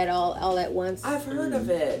Everywhere at All at Once? I've heard of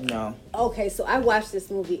it. No. Okay, so I watched this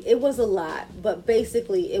movie. It was a lot, but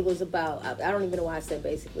basically it was about, I don't even know why I said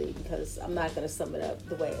basically, because I'm not going to sum it up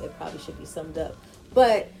the way it probably should be summed up.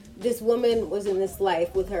 But this woman was in this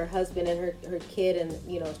life with her husband and her kid and,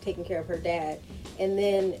 you know, taking care of her dad. And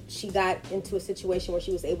then she got into a situation where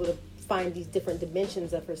she was able to find these different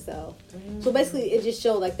dimensions of herself. Mm-hmm. So basically it just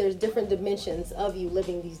showed like there's different dimensions of you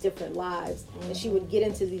living these different lives. Mm-hmm. And she would get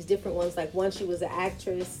into these different ones. Like one, she was an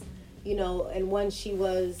actress, you know, and one she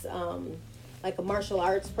was like a martial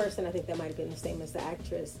arts person. I think that might have been the same as the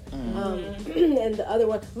actress. Mm-hmm. And the other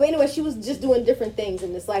one, but anyway, she was just doing different things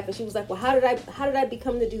in this life. And she was like, well, how did I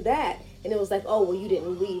become to do that? And it was like, oh, well, you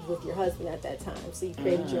didn't leave with your husband at that time. So you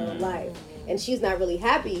created your own life. And she's not really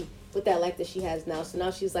happy with that life that she has now. So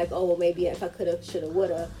now she's like, oh, well, maybe if I could have, should have, would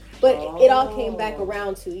have. But it all came back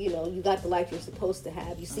around to, you know, you got the life you're supposed to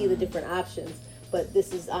have. You see the different options. But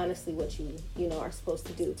this is honestly what you know, are supposed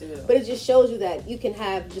to do. But it just shows you that you can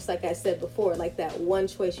have, just like I said before, like that one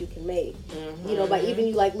choice you can make. Mm-hmm. You know, by even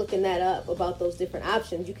you like looking that up about those different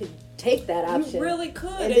options, you could take that option. You really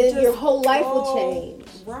could. And then your whole life will change.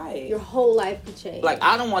 Right. Your whole life could change. Like,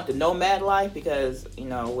 I don't want the nomad life because, you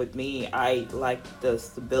know, with me, I like the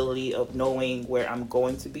stability of knowing where I'm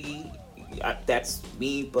going to be. That's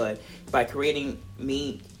me. But by creating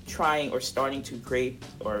me trying or starting to create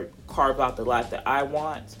or carve out the life that I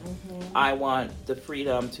want, I want the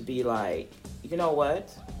freedom to be like, you know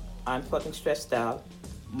what? I'm fucking stressed out.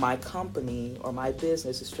 My company or my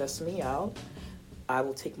business is stressing me out. I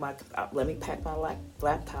will take let me pack my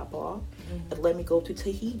laptop off and let me go to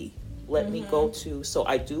Tahiti. Let me go to, so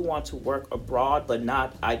I do want to work abroad, but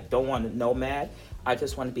I don't want to nomad. I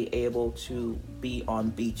just want to be able to be on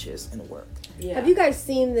beaches and work. Yeah. Have you guys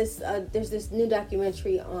seen this? There's this new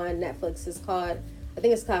documentary on Netflix. I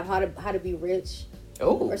think it's called How to Be Rich,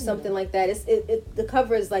 or something like that. The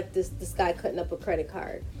cover is like this guy cutting up a credit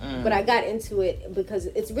card. But I got into it because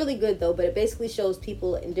it's really good though. But it basically shows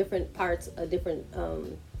people in different parts, different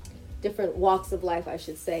walks of life, I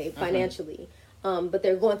should say, financially. But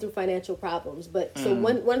they're going through financial problems. But so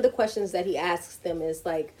one of the questions that he asks them is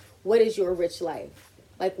like, what is your rich life?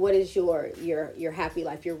 Like, what is your happy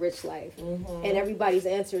life, your rich life? And everybody's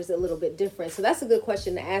answer is a little bit different. So that's a good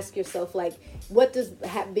question to ask yourself. Like, what does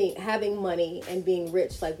having money and being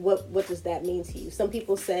rich, like, what does that mean to you? Some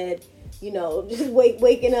people said, you know, just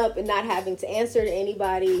waking up and not having to answer to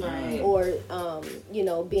anybody, or, you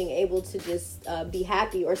know, being able to just be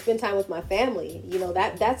happy or spend time with my family. You know,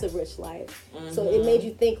 that's a rich life. So it made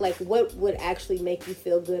you think, like, what would actually make you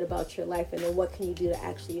feel good about your life, and then what can you do to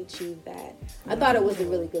actually achieve that? I thought it was a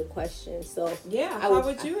really good question. So yeah, how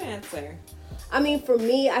would you answer? I mean, for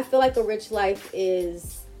me, I feel like a rich life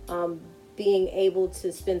is being able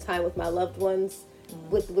to spend time with my loved ones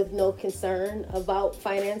with no concern about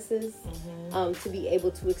finances, to be able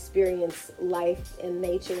to experience life and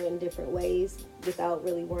nature in different ways without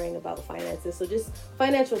really worrying about finances. So just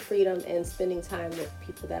financial freedom and spending time with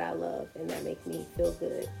people that I love and that make me feel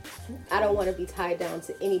good. I don't want to be tied down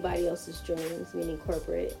to anybody else's dreams, meaning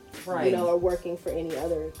corporate, you know, or working for any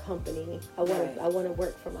other company. I want to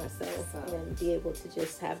work for myself and be able to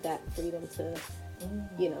just have that freedom to,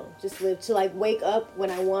 you know, just live, to like wake up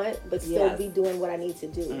when I want, but still be doing what I need to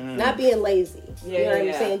do. Not being lazy. You know what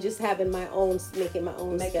I'm saying? Just having making my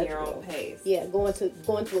own schedule. Your own pace. Yeah, going to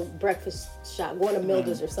a breakfast shop, going to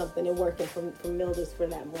Mildred's or something, and working from Mildred's for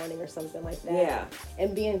that morning or something like that. Yeah.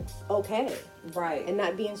 And being okay. Right. And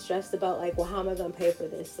not being stressed about like, well, how am I going to pay for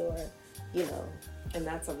this, or, you know. And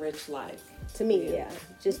that's a rich life. To me, yeah.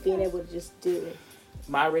 Just being able to just do it.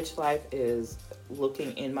 My rich life is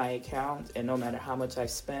looking in my account, and no matter how much I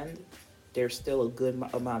spend, there's still a good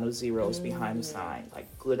amount of zeros behind the sign, like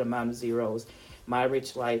good amount of zeros. My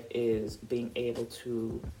rich life is being able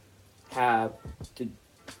to have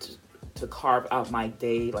to carve out my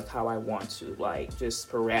day like how I want to, like just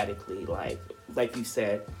sporadically, like you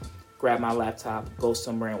said, grab my laptop, go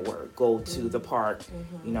somewhere and work, go to the park,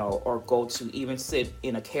 you know, or go to even sit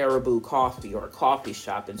in a Caribou Coffee or a coffee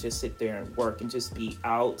shop and just sit there and work and just be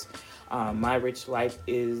out. My rich life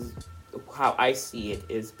is, how I see it,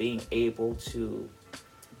 is being able to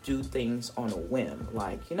do things on a whim.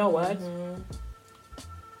 Like, you know what?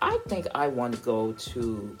 I think I want to go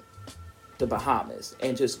to the Bahamas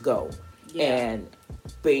and just go. Yeah. And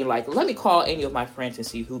being like, let me call any of my friends and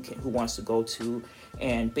see who wants to go to,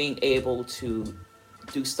 and being able to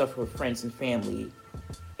do stuff with friends and family.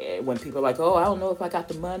 And when people are like, oh, I don't know if I got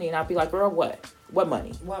the money, and I'll be like, girl, what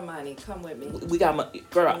money? What money? Come with me. We got money.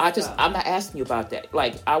 Girl, I'm not asking you about that.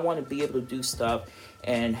 Like, I want to be able to do stuff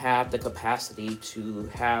and have the capacity to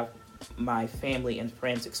have my family and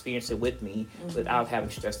friends experience it with me without having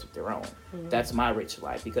stress of their own. That's my rich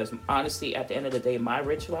life. Because honestly, at the end of the day, my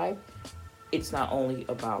rich life, it's not only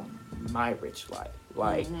about my rich life.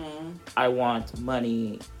 Like, I want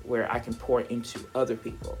money where I can pour into other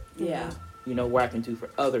people. Yeah. You know, where I can do for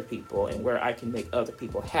other people and where I can make other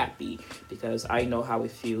people happy, because I know how it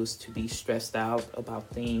feels to be stressed out about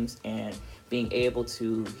things, and being able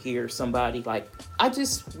to hear somebody like, I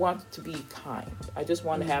just want to be kind. I just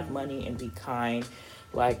want to have money and be kind.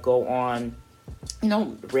 Like, go on, you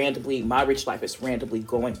know, randomly, my rich life is randomly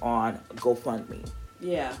going on GoFundMe.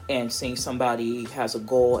 Yeah. And seeing somebody has a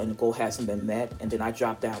goal and the goal hasn't been met, and then I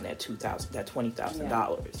drop down that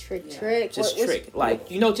 $20,000. Trick. Just trick. Like,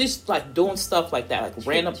 you know, just like doing stuff like that, like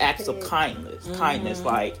random acts of kindness,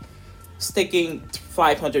 like sticking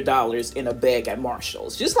 $500 in a bag at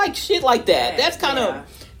Marshall's, just like shit like that. That's kind of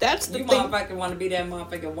that's the you thing. motherfucker want to be that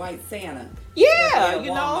motherfucking white Santa. Yeah, you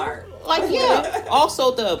know, like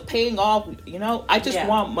Also, the paying off. You know, I just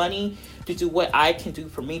want money to do what I can do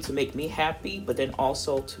for me to make me happy, but then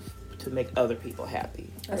also to make other people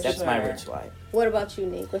happy. That's my rich life. What about you,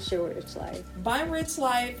 Nick? What's your rich life? My rich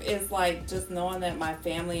life is like just knowing that my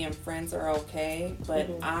family and friends are okay, but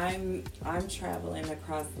I'm traveling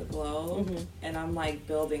across the globe, and I'm like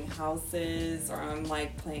building houses, or I'm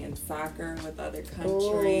like playing soccer with other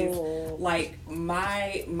countries. Like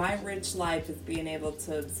my rich life is being able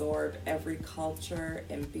to absorb every culture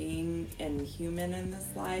and being human in this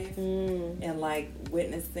life, and like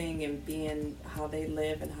witnessing and being how they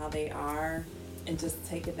live and how they are. And just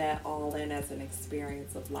taking that all in as an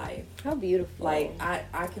experience of life. How beautiful. Like,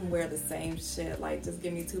 I can wear the same shit. Like, just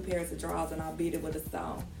give me 2 pairs of drawers and I'll beat it with a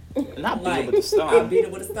stone. Not beat it with a stone. I'll beat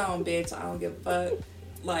it with a stone, bitch. I don't give a fuck.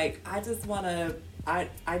 Like, I just want to... I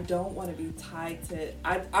don't want to be tied to...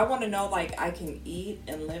 I want to know, like, I can eat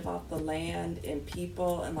and live off the land and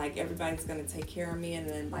people, and, like, everybody's going to take care of me, and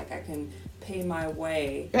then, like, I can pay my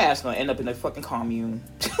way. Your ass gonna end up in a fucking commune.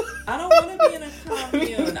 I don't want to be in a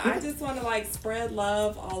commune. I just want to, like, spread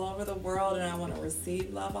love all over the world, and I want to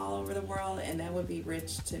receive love all over the world, and that would be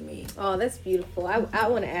rich to me. Oh, that's beautiful. I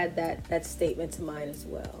want to add that statement to mine as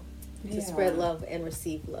well. To spread love and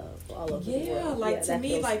receive love all over the world. Yeah, like to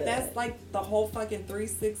me, like good. That's like the whole fucking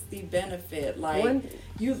 360 benefit. Like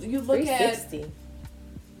you look 360. At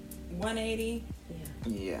 180.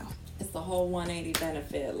 Yeah. It's the whole 180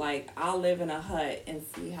 benefit. Like, I'll live in a hut and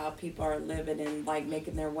see how people are living and like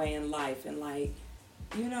making their way in life, and like,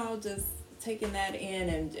 you know, just taking that in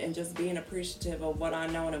and just being appreciative of what I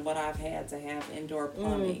know and what I've had to have indoor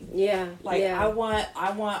plumbing. I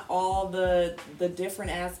want all the different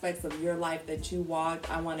aspects of your life that you walked.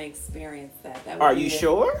 I want to experience that. Are you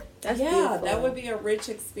sure? That's beautiful. That would be a rich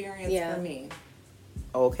experience for me.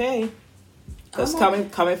 Okay. Because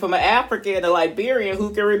coming from an African, a Liberian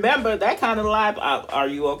who can remember that kind of life, are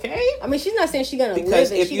you okay? I mean, she's not saying she's gonna live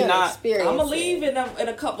it. She's gonna experience. I'm gonna leave in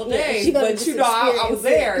a couple days, but you know, I was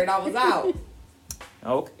there and I was out.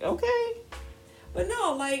 Okay. But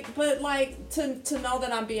no, to know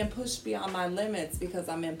that I'm being pushed beyond my limits because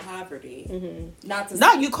I'm in poverty. Mm-hmm.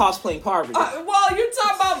 Not you cosplaying poverty. Well, you're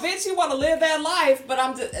talking about, bitch, you want to live that life, but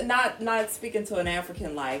I'm just not speaking to an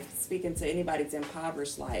African life, speaking to anybody's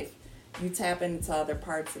impoverished life. You tap into other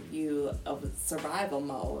parts of you of survival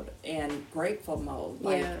mode and grateful mode.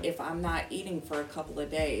 Like, if I'm not eating for a couple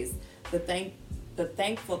of days, the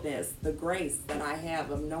thankfulness, the grace that I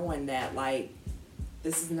have of knowing that, like,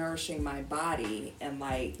 this is nourishing my body, and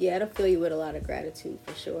like... Yeah, it'll fill you with a lot of gratitude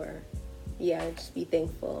for sure. Yeah, just be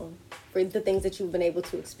thankful for the things that you've been able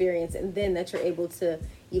to experience, and then that you're able to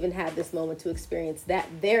even have this moment to experience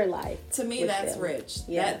their life. To me, that's rich.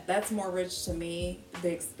 Yeah. That's more rich to me,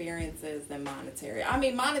 the experiences, than monetary. I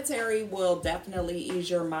mean, monetary will definitely ease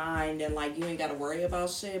your mind, and like, you ain't got to worry about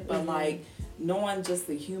shit, but like, knowing just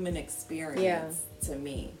the human experience to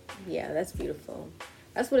me. Yeah, that's beautiful.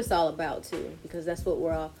 That's what it's all about too, because that's what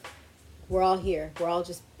we're all here. We're all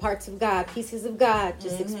just parts of God, pieces of God,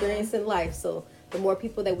 just experiencing life. So the more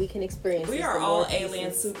people that we can experience, we are all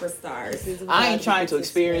alien superstars. I ain't trying to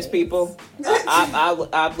experience people.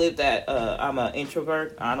 I've lived that. I'm an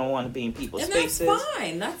introvert. I don't want to be in people's spaces.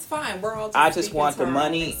 That's fine. We're all. I just want the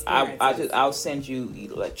money. I'll send you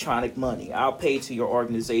electronic money. I'll pay to your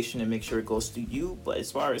organization and make sure it goes to you. But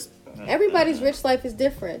as far as everybody's rich life is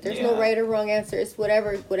different. There's no right or wrong answer. It's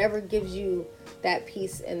whatever gives you that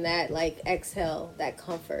peace and that like exhale, that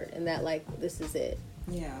comfort, and that like this is it.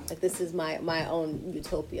 Yeah. Like this is my own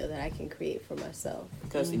utopia that I can create for myself.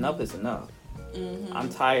 Because enough is enough. I'm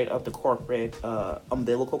tired of the corporate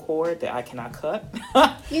umbilical cord that I cannot cut.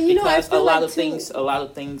 You know, because I feel a lot like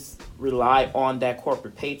of things rely on that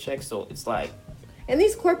corporate paycheck. So it's like, and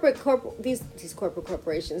these corporate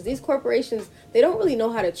corporations, they don't really know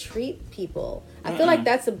how to treat people. I feel like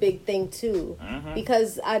that's a big thing too,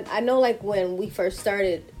 because I know like when we first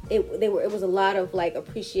started, it was a lot of like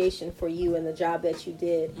appreciation for you and the job that you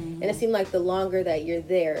did, and it seemed like the longer that you're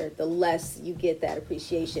there, the less you get that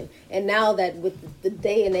appreciation. And now that with the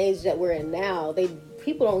day and age that we're in now,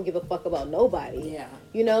 people don't give a fuck about nobody. Yeah,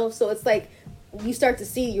 you know, so it's like you start to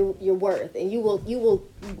see your worth, and you will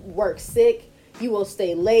work sick. You will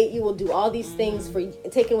stay late. You will do all these things for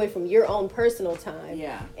taking away from your own personal time.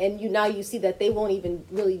 Yeah. And you see that they won't even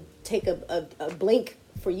really take a blink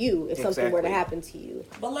for you if something were to happen to you.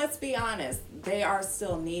 But let's be honest, they are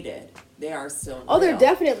still needed. They are still real. They're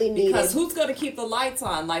definitely needed. Because who's going to keep the lights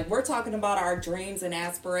on? Like, we're talking about our dreams and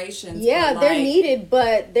aspirations. Yeah, they're needed,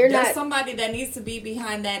 but there's not somebody that needs to be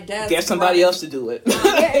behind that desk. Get somebody else to do it.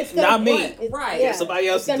 Yeah, it's not me. Right. Get somebody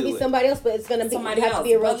else to do it. It's going to be somebody else, but it's going to be somebody have else. to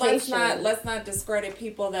be a rotation. But let's not discredit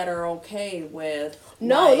people that are okay with.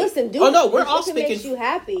 No, listen, dude. Oh no, we're all speaking. Makes you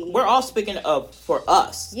happy. We're all speaking of for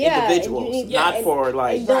us, individuals, not for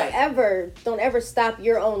like. Don't ever stop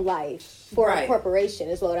your own life for a corporation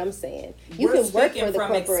is what I'm saying. You can work for the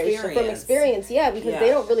corporation from experience,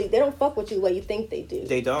 because they don't fuck with you the way you think they do.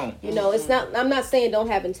 They don't. You know, it's not. I'm not saying don't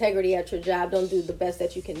have integrity at your job. Don't do the best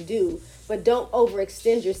that you can do, but don't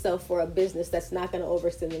overextend yourself for a business that's not going to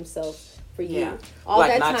overextend themselves for you. Yeah. All like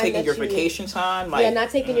that not time taking your vacation time. Like,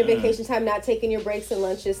 not taking your vacation time, not taking your breaks and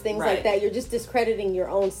lunches, things like that. You're just discrediting your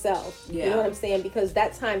own self. Yeah. You know what I'm saying? Because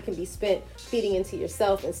that time can be spent feeding into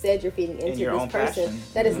yourself. Instead, you're feeding into this person passion.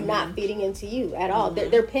 that is not feeding into you at all.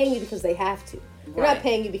 They're paying you because they have to. They're not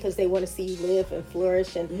paying you because they want to see you live and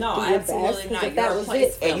flourish and do your absolutely best. not. If that was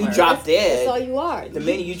it, and you drop dead. That's all you are. The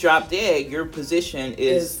minute you drop dead, your position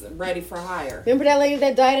is ready for hire. Remember that lady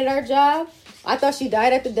that died at our job? I thought she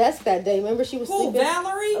died at the desk that day. Remember she was sleeping?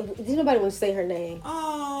 Valerie? Nobody want to say her name.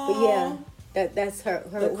 Oh. But yeah, that's her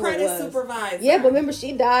the credit supervisor. Yeah, but remember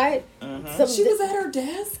she died. She was at her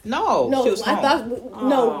desk? No, she was home.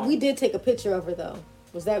 No, we did take a picture of her though.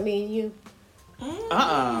 Was that me and you?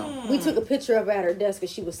 We took a picture of her at her desk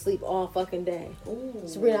and she was asleep all fucking day. Ooh.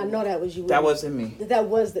 Sabrina, I know that was you. That wasn't me. That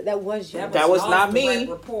was you. That was not me.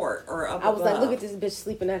 Report or I was like, look at this bitch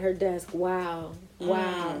sleeping at her desk. Wow.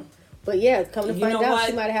 But yeah, come to find out,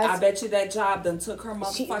 she might have had. I bet you that job done took her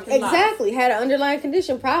motherfucking life. Exactly, had an underlying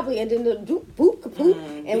condition probably, and then the boop kapoop.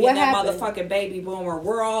 And what that happened? Motherfucking baby boomer.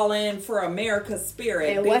 We're all in for America's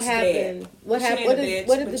spirit. And bitch what happened? Dead. What happened?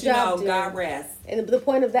 What did the job do? God rest. And the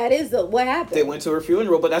point of that is what happened. They went to her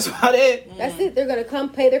funeral, but that's about it. That's it. They're gonna come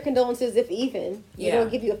pay their condolences if even. You know,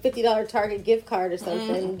 give you a $50 Target gift card or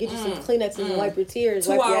something. Get you some Kleenexes and wipe your tears.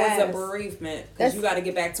 2 wipe your hours ass. of bereavement because you got to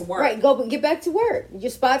get back to work. Right, get back to work. Your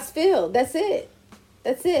spot's filled. That's it.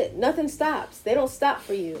 That's it. Nothing stops. They don't stop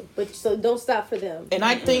for you, but so don't stop for them. And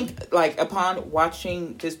I think, like, upon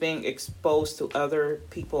watching, just being exposed to other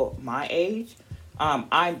people my age,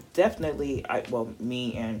 I'm definitely,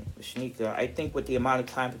 me and Shanika, I think with the amount of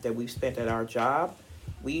time that we've spent at our job,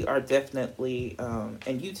 we are definitely,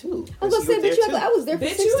 and you too. I was gonna say, I was there for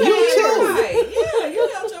 16 years. You too. Right. Yeah, you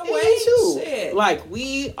held your way. You too. Shit. Like,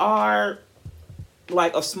 we are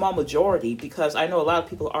like a small majority, because I know a lot of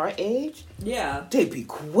people our age, they'd be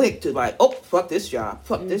quick to like, oh, fuck this job,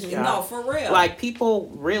 fuck this job. No, for real. Like,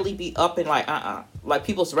 people really be up and like, like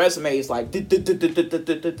people's resumes like, because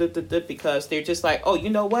they're just like, oh,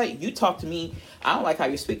 you know what? You talk to me, I don't like how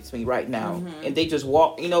you speak to me right now. And they just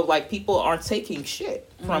walk, like people aren't taking shit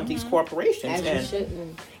from these corporations. As you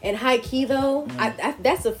shouldn't. And high key though, I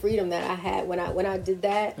that's a freedom that I had when I did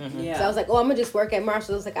that. So I was like, oh, I'm gonna just work at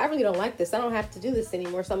Marshall. I was like, I really don't like this. I don't have to do this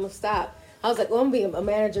anymore, so I'm gonna stop. I was like, well, I'm gonna be a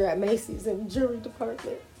manager at Macy's in the jewelry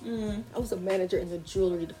department. I was a manager in the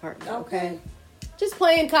jewelry department. Okay. Just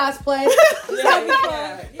playing cosplay.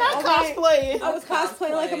 Not cosplaying. I was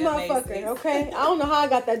cosplaying like a motherfucker. Okay, I don't know how I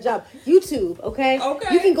got that job. YouTube. Okay.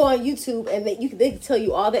 You can go on YouTube and they can tell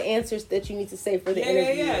you all the answers that you need to say for the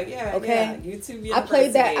interview. Okay. YouTube. I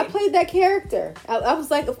played that character. I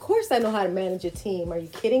was like, of course I know how to manage a team. Are you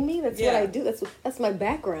kidding me? That's what I do. That's my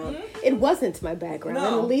background. It wasn't my background in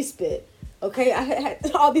the least bit. Okay, I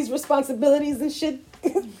had all these responsibilities and shit,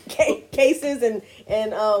 cases and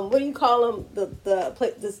what do you call them?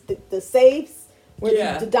 The safes,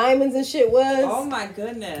 where the diamonds and shit was. Oh my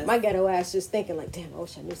goodness. My ghetto ass just thinking like, damn, I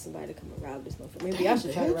wish I knew somebody to come and rob this motherfucker. Maybe I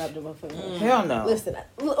should try to rob the motherfucker. Hell no. Listen,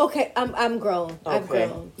 okay, I'm grown. Okay. I've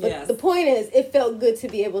grown. But the point is, it felt good to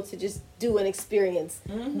be able to just do and experience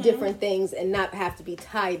different things and not have to be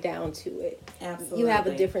tied down to it. Absolutely. You have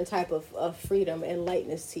a different type of freedom and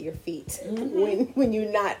lightness to your feet when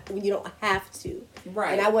you don't have to.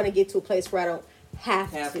 Right. And I want to get to a place where I don't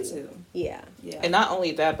have to. Yeah. And not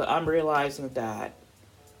only that, but I'm realizing that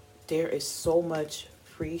there is so much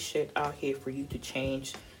free shit out here for you to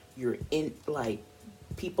change your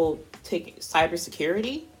people taking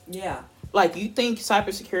cybersecurity. Yeah. Like, you think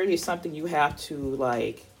cybersecurity is something you have to,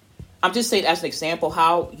 like, I'm just saying as an example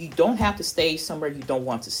how you don't have to stay somewhere you don't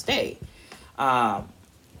want to stay. And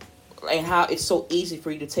how it's so easy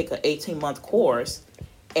for you to take an 18-month course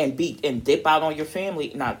and dip out on your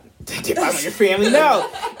family, not dip out on your family, no,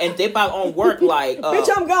 and dip out on work like, bitch,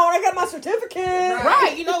 I'm gone. I got my certificate.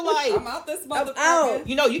 Right, you know, like I'm out this motherfucker.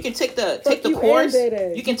 You know, you can take the course.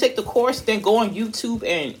 You can take the course, then go on YouTube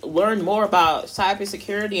and learn more about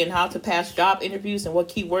cybersecurity and how to pass job interviews and what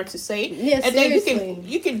keywords to say. Yes, and seriously. then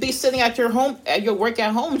you can be sitting at your work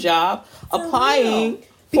at home job, applying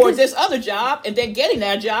for this other job, and then getting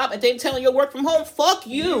that job, and then telling your work from home, fuck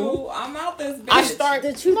you. I'm out this bitch.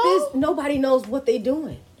 The truth is, nobody knows what they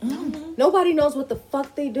doing. Mm-hmm. Nobody knows what the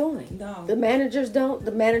fuck they doing. No. The managers don't.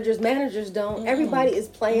 The managers don't. Mm-hmm. Everybody is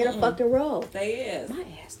playing a fucking role. They is. My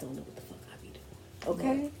ass don't know what the fuck I be doing.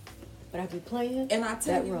 Okay? Right. But I be playing and I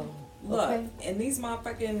tell that you, role. Look, okay? And these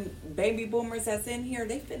motherfucking baby boomers that's in here,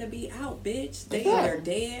 they finna be out, bitch. They either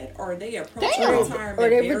dead or they approaching retirement or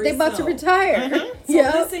they about to retire. So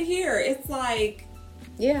listen here, it's like,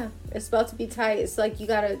 it's about to be tight. It's like you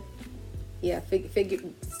gotta,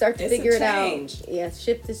 start to figure it out. Yeah,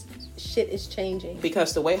 shit is changing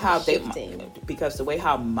because the way how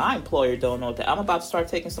my employer don't know that I'm about to start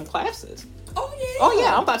taking some classes. Oh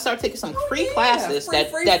yeah, I'm about to start taking some free classes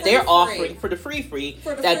that they're offering for the free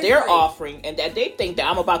offering, and that they think that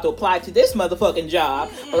I'm about to apply to this motherfucking job,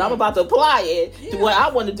 but I'm about to apply it to what I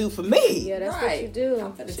want to do for me. Yeah, that's what you do.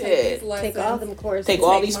 I'm gonna take all them courses. Take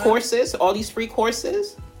all these courses, all these free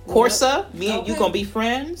courses. Corsa, me and you gonna be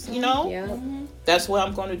friends, you know? Yeah. Mm-hmm. That's what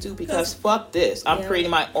I'm gonna do because fuck this. I'm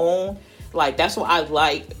creating my own, like, that's what I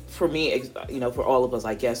like for me, you know, for all of us,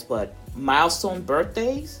 I guess, but milestone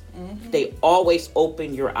birthdays, they always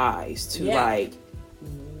open your eyes to like,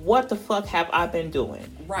 what the fuck have I been doing?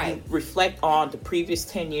 Right. You reflect on the previous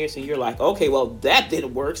 10 years and you're like, okay, well, that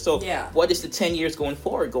didn't work. So what is the 10 years going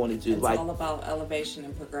forward going to do? It's all about elevation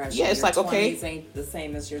and progression. Yeah, it's your like, okay. 20s ain't the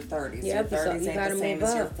same as your 30s. Yeah, your 30s ain't the same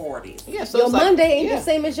as your 40s. Yeah, so your Monday ain't the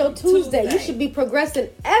same as your Tuesday. You should be progressing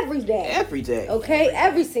every day. Every day. Okay?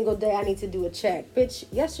 Every single day I need to do a check. Bitch,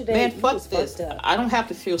 yesterday man, fuck this. I don't have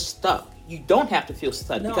to feel stuck. You don't have to feel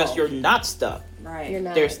stuck because you're not stuck. Right. You're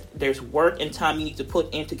not. There's work and time you need to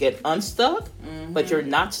put in to get unstuck, but you're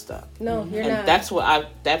not stuck. No, you're and not.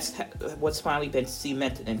 That's what's finally been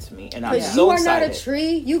cemented into me, and I'm so you are excited. Not a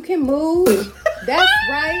tree. You can move. That's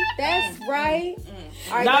right. That's right.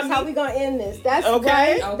 All right, that's how we gonna end this. That's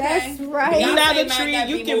right. Okay. That's right. You're not a tree.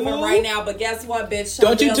 You can move right now, but guess what, bitch?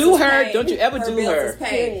 Don't you do her? Don't you ever do her?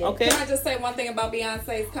 Okay. Can I just say one thing about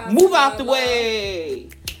Beyonce's concert? Move out the way.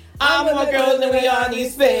 I'm more girls than we on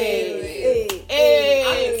these face.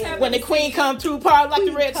 Hey, when the queen come through, part like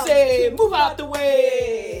the Red say, move out the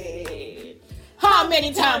way. How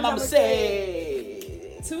many times I'ma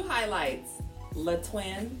say? 2 highlights. La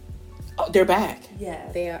Twin. Oh, they're back.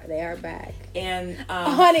 Yes, they are back. And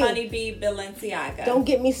Honeybee Balenciaga. Don't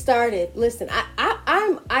get me started. Listen,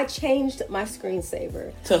 I changed my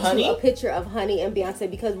screensaver to Honey, a picture of Honey and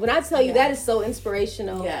Beyonce, because when I tell you that is so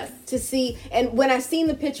inspirational to see. And when I seen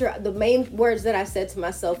the picture, the main words that I said to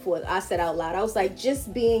myself was, I said out loud, I was like,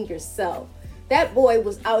 just being yourself. That boy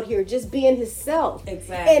was out here just being himself.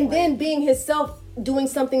 Exactly. And then being himself, doing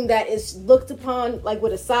something that is looked upon like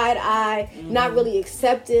with a side eye, not really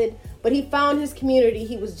accepted. But he found his community.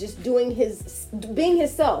 He was just being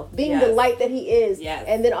himself, being the light that he is. Yes.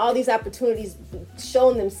 And then all these opportunities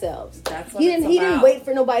shown themselves. That's what he didn't wait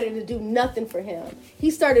for nobody to do nothing for him. He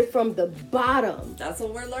started from the bottom. That's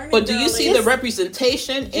what we're learning. But do you see the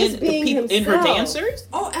representation in the people in her dancers?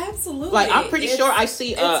 Oh, absolutely. Like, I'm pretty sure I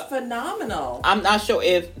see. It's phenomenal. I'm not sure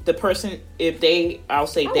if the person, I'll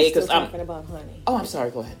say they, because I'm talking about Honey. Oh, I'm sorry.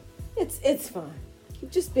 Go ahead. It's fine.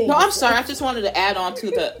 Just being. No, I'm sorry. I just wanted to add on to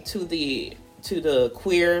the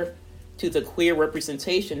queer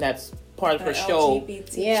representation that's part of her show,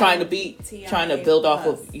 trying to build off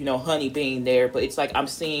of Honey being there. But it's like I'm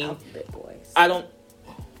seeing. I don't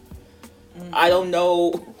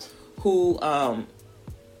know who.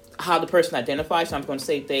 how the person identifies. So I'm going to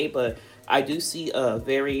say they, but I do see a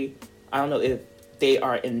very, I don't know if they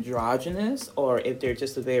are androgynous or if they're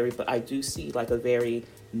just but I do see like a very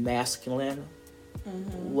masculine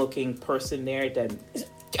looking person there that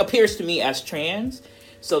appears to me as trans.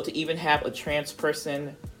 So to even have a trans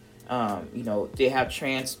person, they have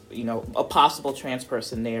trans, a possible trans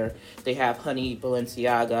person there. They have Honey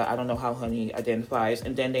Balenciaga. I don't know how Honey identifies.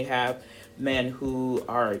 And then they have men who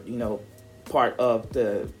are, part of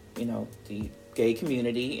the, the gay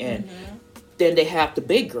community. And then they have the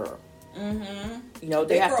big girl. The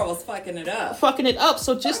big girl was fucking it up.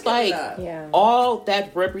 So just all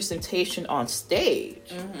that representation on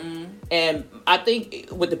stage. And I think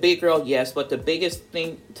with the big girl, yes, but the biggest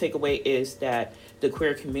takeaway is that the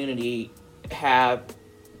queer community have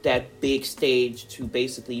that big stage to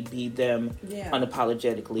basically be them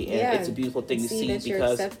unapologetically, and it's a beautiful thing to see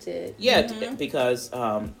because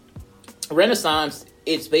Renaissance,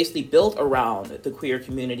 it's basically built around the queer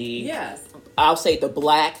community. Yes, I'll say the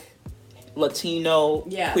Black, Latino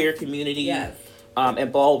queer community,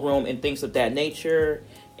 and ballroom and things of that nature,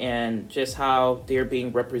 and just how they're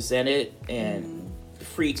being represented and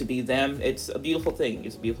free to be them. It's a beautiful thing.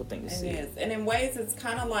 It's a beautiful thing to see. It is. And in ways, it's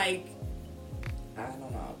kind of like, I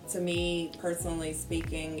don't know, to me, personally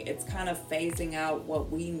speaking, it's kind of phasing out what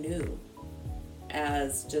we knew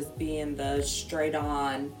as just being the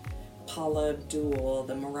straight-on Paula Abdul,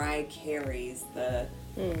 the Mariah Careys, the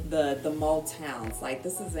Motowns. Like,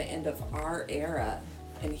 this is the end of our era,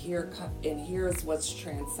 and here's what's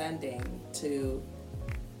transcending to,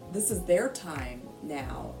 this is their time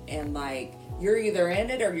now, and like, you're either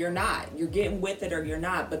in it or you're not. You're getting with it or you're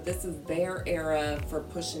not. But this is their era for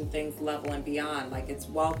pushing things level and beyond. Like, it's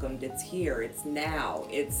welcomed. It's here. It's now.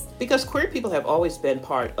 It's because queer people have always been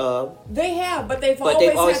part of. They have, but they've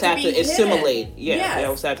always had to assimilate. Yeah, yes. They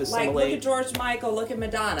always have to assimilate. Like, look at George Michael. Look at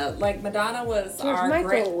Madonna. Like, Madonna was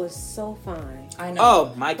Michael was so fine. I know.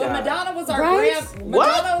 Oh my God. But Madonna was our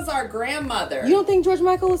Madonna was our grandmother. You don't think George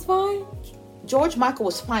Michael was fine? George Michael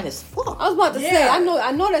was fine as fuck. I was about to say, I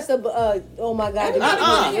know that's a, oh my God.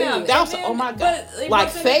 That was, oh my God. Like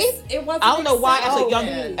Faith? I don't know why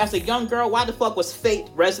as a young girl, why the fuck was Faith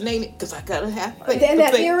resonating? Because I gotta have faith. And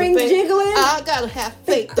that earring jiggling? I gotta have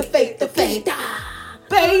faith, the faith.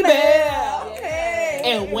 Baby! Okay.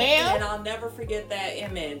 And Wham? And I'll never forget that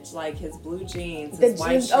image, like his blue jeans, his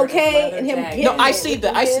white shirt, and him jacket. No, I see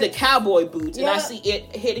the cowboy boots, and I see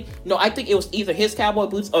it hitting. No, I think it was either his cowboy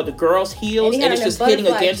boots or the girl's heels, and it's just hitting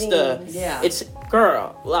against jeans. It's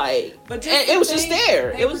girl, like, but it was just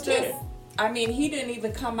there. It was there. I mean, he didn't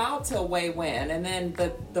even come out till way when, and then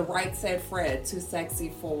the Right Said Fred, too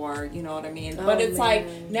sexy for, you know what I mean? But it's like,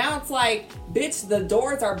 now it's like, bitch, the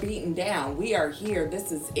doors are beaten down. We are here.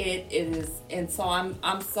 This is it. It is. And so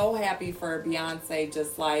I'm so happy for Beyonce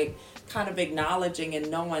just like kind of acknowledging and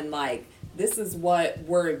knowing like, this is what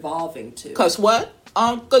we're evolving to. Cause what?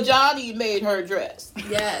 Uncle Johnny made her dress.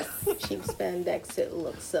 Yes. Cheap spandex, it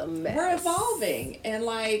looks a mess. We're evolving. And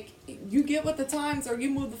like, you get with the times or you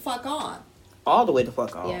move the fuck on. All the way the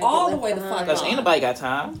fuck on. Yeah, all the way the fuck on. Because ain't nobody got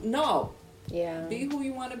time. No. Yeah. Be who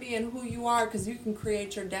you want to be and who you are, because you can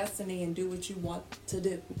create your destiny and do what you want to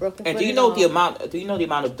do. And do you know the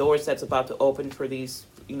amount of doors that's about to open for these,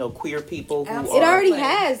 queer people? It already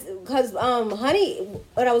has, because Honey,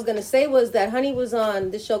 what I was gonna say was that Honey was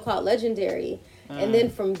on this show called Legendary. And then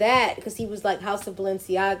from that, because he was like House of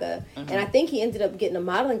Balenciaga, and I think he ended up getting a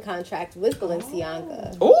modeling contract with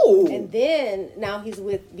Balenciaga. Oh! And then now he's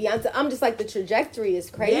with Beyonce. I'm just like, the trajectory is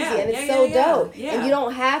crazy, and it's so dope. Yeah. And you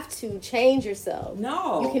don't have to change yourself.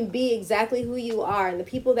 No. You can be exactly who you are, and the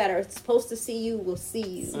people that are supposed to see you will see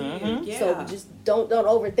you. Mm-hmm. Yeah. So just don't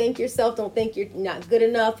overthink yourself. Don't think you're not good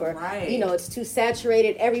enough, or it's too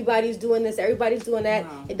saturated. Everybody's doing this. Everybody's doing that.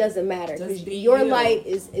 No. It doesn't matter, because your light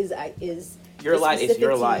is your light is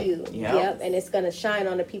your light. Yeah. Yep, and it's gonna shine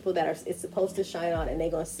on the people that it's supposed to shine on, and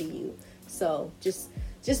they're gonna see you. So just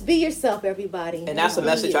be yourself, everybody. And that's a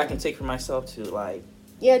message I can take for myself too. Like,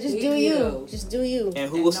 just do you. Just do you. And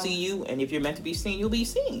who will see you? And if you're meant to be seen, you'll be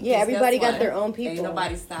seen. Yeah, everybody got their own people. Ain't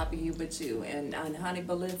nobody stopping you but you. And Honey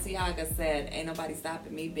Balenciaga said, "Ain't nobody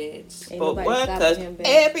stopping me, bitch." But what? Because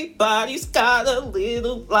everybody's got a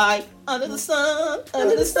little light under the sun.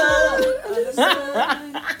 Under the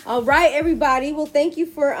sun. All right, everybody. Well, thank you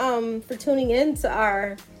for tuning in to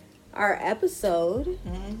our episode.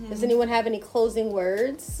 Mm-hmm. Does anyone have any closing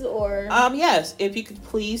words or? Yes. If you could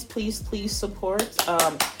please support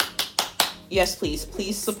Yes, please.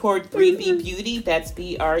 Please support Breeby Beauty. That's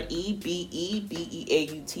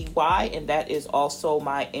BREBEBEAUTY, and that is also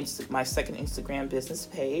my second Instagram business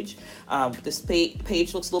page. This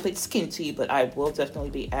page looks a little bit skinty, but I will definitely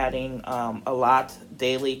be adding a lot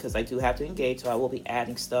daily because I do have to engage, so I will be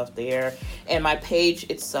adding stuff there. And my page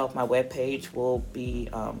itself, my web page, will be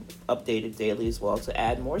updated daily as well to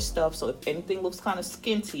add more stuff. So if anything looks kind of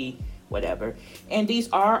skinty, whatever. And these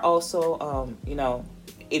are also,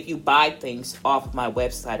 if you buy things off of my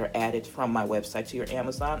website or add it from my website to your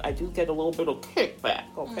Amazon, I do get a little bit of kickback,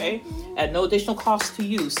 okay? At no additional cost to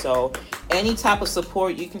you. So any type of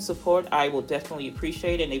support you can support, I will definitely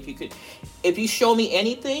appreciate it. And if you show me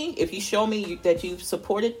anything, if you show me that you've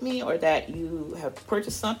supported me or that you have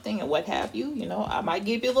purchased something and what have you, I might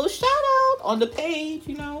give you a little shout out on the page,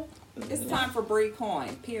 It's time for Bree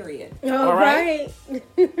Coin, period. All right.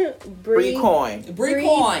 Bree Coin.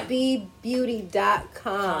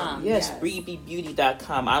 BreeBeauty.com. Yes,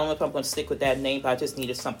 BreeBeauty.com. I don't know if I'm going to stick with that name, but I just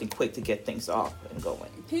needed something quick to get things off and going.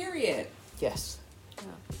 Period. Yes.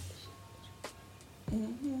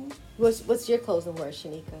 Mm-hmm. What's your closing word,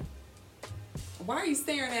 Shanika? Why are you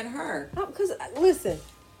staring at her? Because, listen,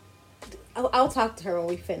 I'll talk to her when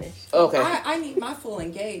we finish. Okay. I need my full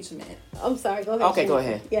engagement. I'm sorry. Go ahead. Okay, go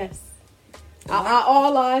ahead. Yes.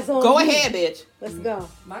 All eyes on Go you. ahead, bitch. Let's go.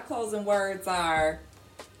 My closing words are,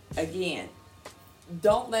 again,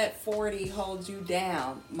 don't let 40 hold you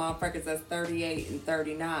down, motherfuckers that's 38 and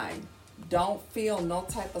 39. Don't feel no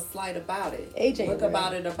type of slight about it. Look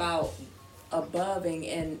about it about aboving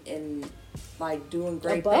and like doing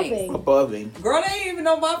great things. Aboving. Girl, they ain't even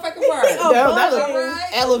know motherfucking word.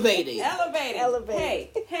 Elevating.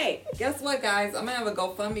 Hey, guess what, guys? I'm gonna have a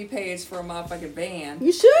GoFundMe page for a motherfucking van.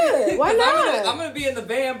 You should. Why not? I'm gonna be in the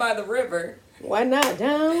van by the river. Why not?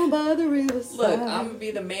 Down by the riverside. Look, I'm gonna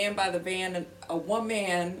be the man by the van and one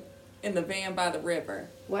man in the van by the river.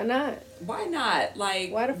 Why not? Why not?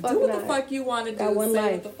 Like, why the fuck do what not? the fuck you want to do.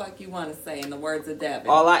 Say what the fuck you want to say. In the words of Devin.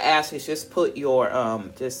 All I ask is just put your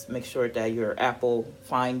just make sure that your Apple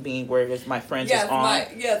Find Me, where my friends is on. My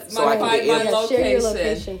location. Share your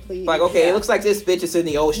location, please. Like, okay, it looks like this bitch is in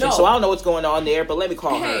the ocean, so I don't know what's going on there, but let me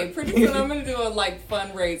call her. Hey, pretty soon I'm gonna do a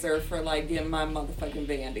fundraiser for getting my motherfucking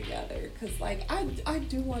van together, cause I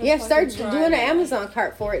do want to. Yeah, start doing an Amazon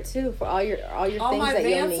cart for it too, for all your things that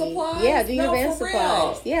you'll need. Supplies? Yeah, do your van supplies.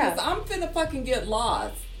 Real. Yeah, cause I'm finna fucking get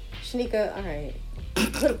lost. Shanika, all right,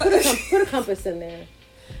 put a compass in there.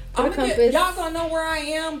 Y'all gonna know where I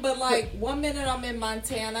am, but 1 minute I'm in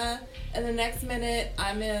Montana, and the next minute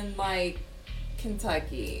I'm in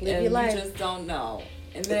Kentucky, and you just don't know.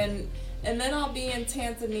 And then I'll be in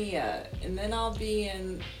Tanzania, and then I'll be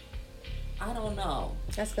in, I don't know.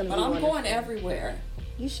 That's gonna. But be I'm wonderful. going everywhere.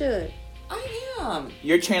 You should. I am.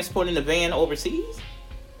 You're transporting the van overseas?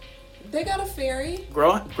 They got a ferry.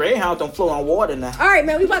 Greyhound don't float on water now. All right,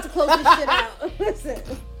 man, we about to close this shit out. Listen,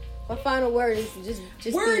 my final word is just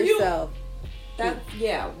be yourself.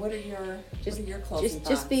 What are your closing thoughts?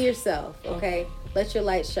 Just be yourself, okay? Let your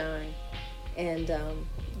light shine, and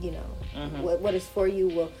what is for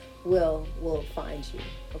you will find you,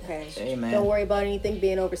 okay? Amen. Don't worry about anything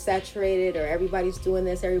being oversaturated or everybody's doing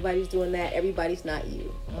this, everybody's doing that. Everybody's not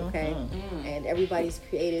you, okay? And everybody's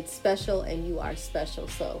created special, and you are special.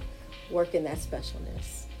 So work in that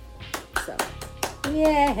specialness. So,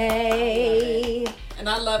 yay! And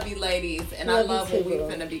I love you, ladies, and I love what we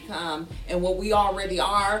finna become, and what we already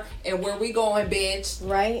are, and where we going, bitch.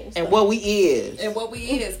 Right? And what we is.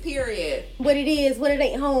 Period. What it is, what it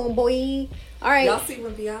ain't, home, boy. All right. Y'all see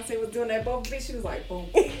when Beyonce was doing that boom, bitch, she was like boom,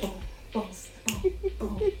 boom, boom, boom,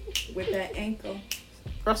 boom, with that ankle.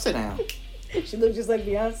 Girl, sit down. She looked just like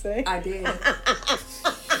Beyonce. I did.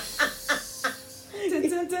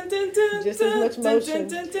 Just as much motion.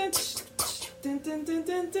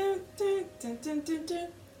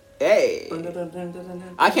 Hey,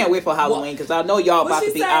 I can't wait for Halloween because I know y'all about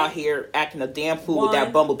to be out here acting a damn fool with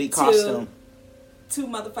that Bumblebee costume. Too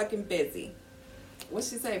motherfucking busy. What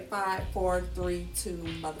she say? 5, 4, 3, 2,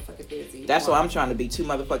 motherfucking busy. That's why I'm trying to be too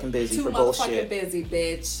motherfucking busy for bullshit. Too motherfucking busy,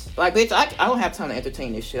 bitch. Like, bitch, I don't have time to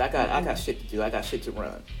entertain this shit. I got shit to do. I got shit to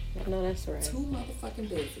run. No, that's right. Too motherfucking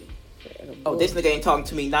busy. Oh, this nigga ain't talking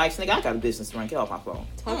to me nice. Nigga, I got a business to run. Get off my phone.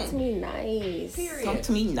 Talk to me nice. Period. Talk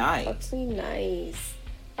to me nice. Talk to me nice.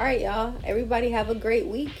 All right, y'all. Everybody have a great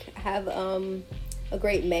week. Have a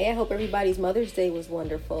great May. I hope everybody's Mother's Day was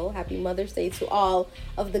wonderful. Happy Mother's Day to all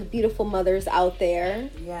of the beautiful mothers out there.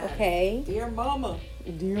 Yeah. Okay. Dear mama.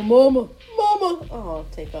 Dear mama. Mama. Oh,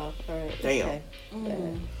 take off. All right. Damn.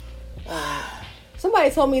 Okay. Somebody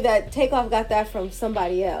told me that Takeoff got that from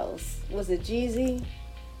somebody else. Was it Jeezy?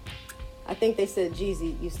 I think they said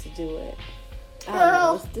Jeezy used to do it.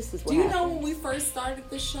 Girl, this is what Do you happened. know when we first started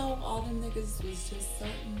the show, all them niggas was just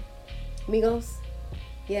certain? Migos?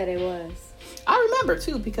 Yeah, they was. I remember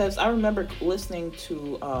too because I remember listening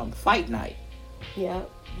to Fight Night. Yeah.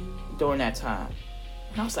 During that time.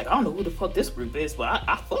 And I was like, I don't know who the fuck this group is, but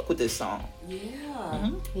I fuck with this song. Yeah.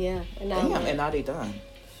 Mm-hmm. Yeah. And now, Damn, and now they done.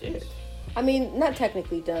 Shit. I mean, not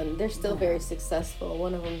technically done. They're still very successful.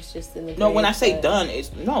 One of them is just in the No, when I say but... done,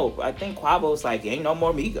 it's no. I think Quavo's like, ain't no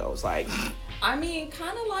more Migos. Like, I mean,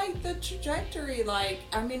 kind of like the trajectory. Like,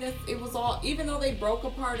 I mean, it was all, even though they broke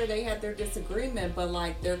apart or they had their disagreement, but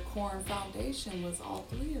like their core and foundation was all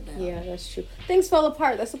three of them. Yeah, that's true. Things fell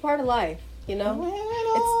apart. That's a part of life, you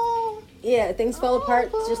know? Yeah, things fell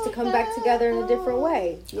apart just to come back together in a different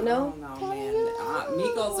way, you know? I don't know, man.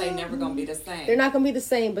 Migos ain't never gonna be the same. They're not going to be the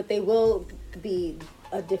same, but they will be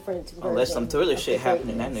a different version. Unless some Thriller shit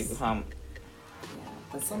happening, that nigga, Yeah,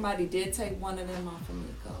 but somebody did take one of them off of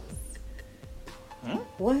Migos.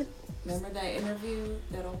 What? Remember that interview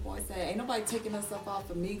that old boy said, ain't nobody taking us up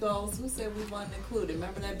off of Migos? Who said we wasn't included?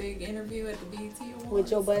 Remember that big interview at the BET Awards? With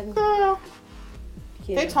Joe Budden? Girl,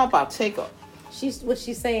 Yeah. they talk about take up. What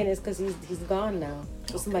she's saying is because he's gone now.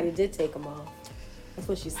 So somebody did take him off. That's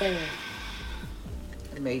what she's saying.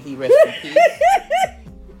 May he rest in peace.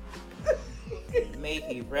 May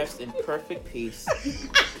he rest in perfect peace.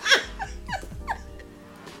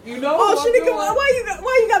 You know Oh, what Shanika, I'm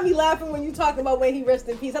why you got me laughing when you talking about when he rest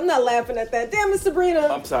in peace? I'm not laughing at that. Damn it, Sabrina.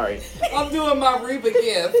 I'm sorry. I'm doing my Reba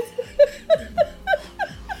gift.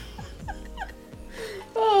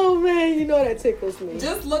 Oh man, you know that tickles me.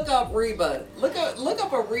 Just look up Reba. Look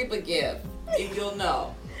up a Reba gift, and you'll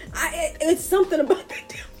know. It's something about that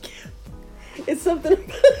damn gift. It's something about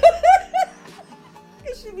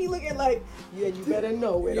it should be looking like, yeah, you better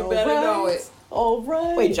know it. You better know it. All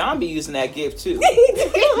right. Wait, John be using that gift too.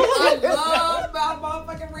 I love my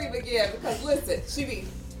motherfucking Reba gift because listen, she be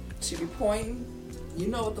pointing. You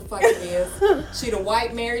know what the fuck it is. She the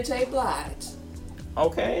white Mary J. Blige.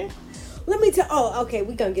 Okay. Let me tell. Oh, okay.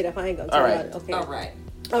 We gonna get up. I ain't gonna tell All right. you. Okay. All right.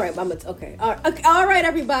 All right. Okay. All right,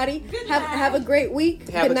 everybody. Good night. Have a great week.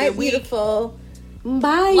 Have good a night, good week. beautiful.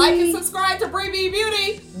 Bye. Like and subscribe to Bree B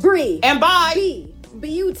Beauty. Bree. And bye.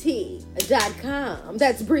 Beauty.com.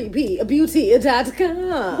 That's Bree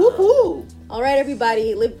Beauty.com. Woo-hoo. All right,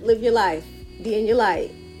 everybody. Live your life. Be in your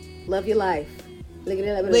light. Love your life.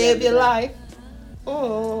 Live your life.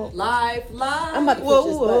 Oh. Live. I'm about to push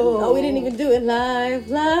this button. Oh, we didn't even do it. Live.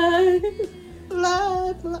 Live.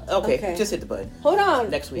 Okay, just hit the button. Hold on.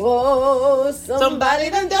 Next week. Whoa, somebody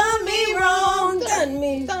done me wrong. Done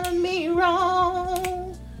me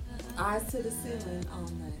wrong. Eyes to the ceiling all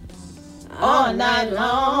night long. All night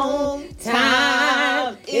long.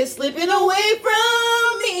 Time is slipping away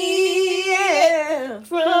from me. Yeah.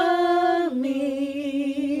 From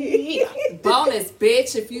me. Bonus,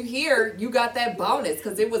 bitch. If you hear, you got that bonus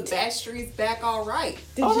because it was Backstreet's Back All Right.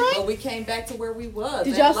 But we came back to where we was.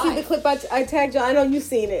 Did y'all see the clip I tagged y'all? I know you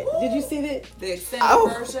seen it. Did you see it? The extended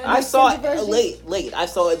version? I saw it version? late. I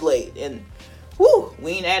saw it late. And whew,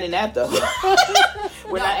 we ain't adding that though.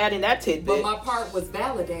 We're not adding that tidbit. But my part was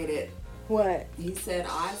validated. What? He said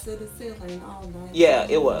eyes to the ceiling all night. Yeah,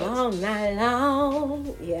 it was. All night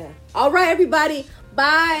long. Yeah. All right, everybody.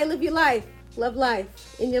 Bye. Live your life. Love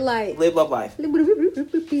life. In your light. Live love life.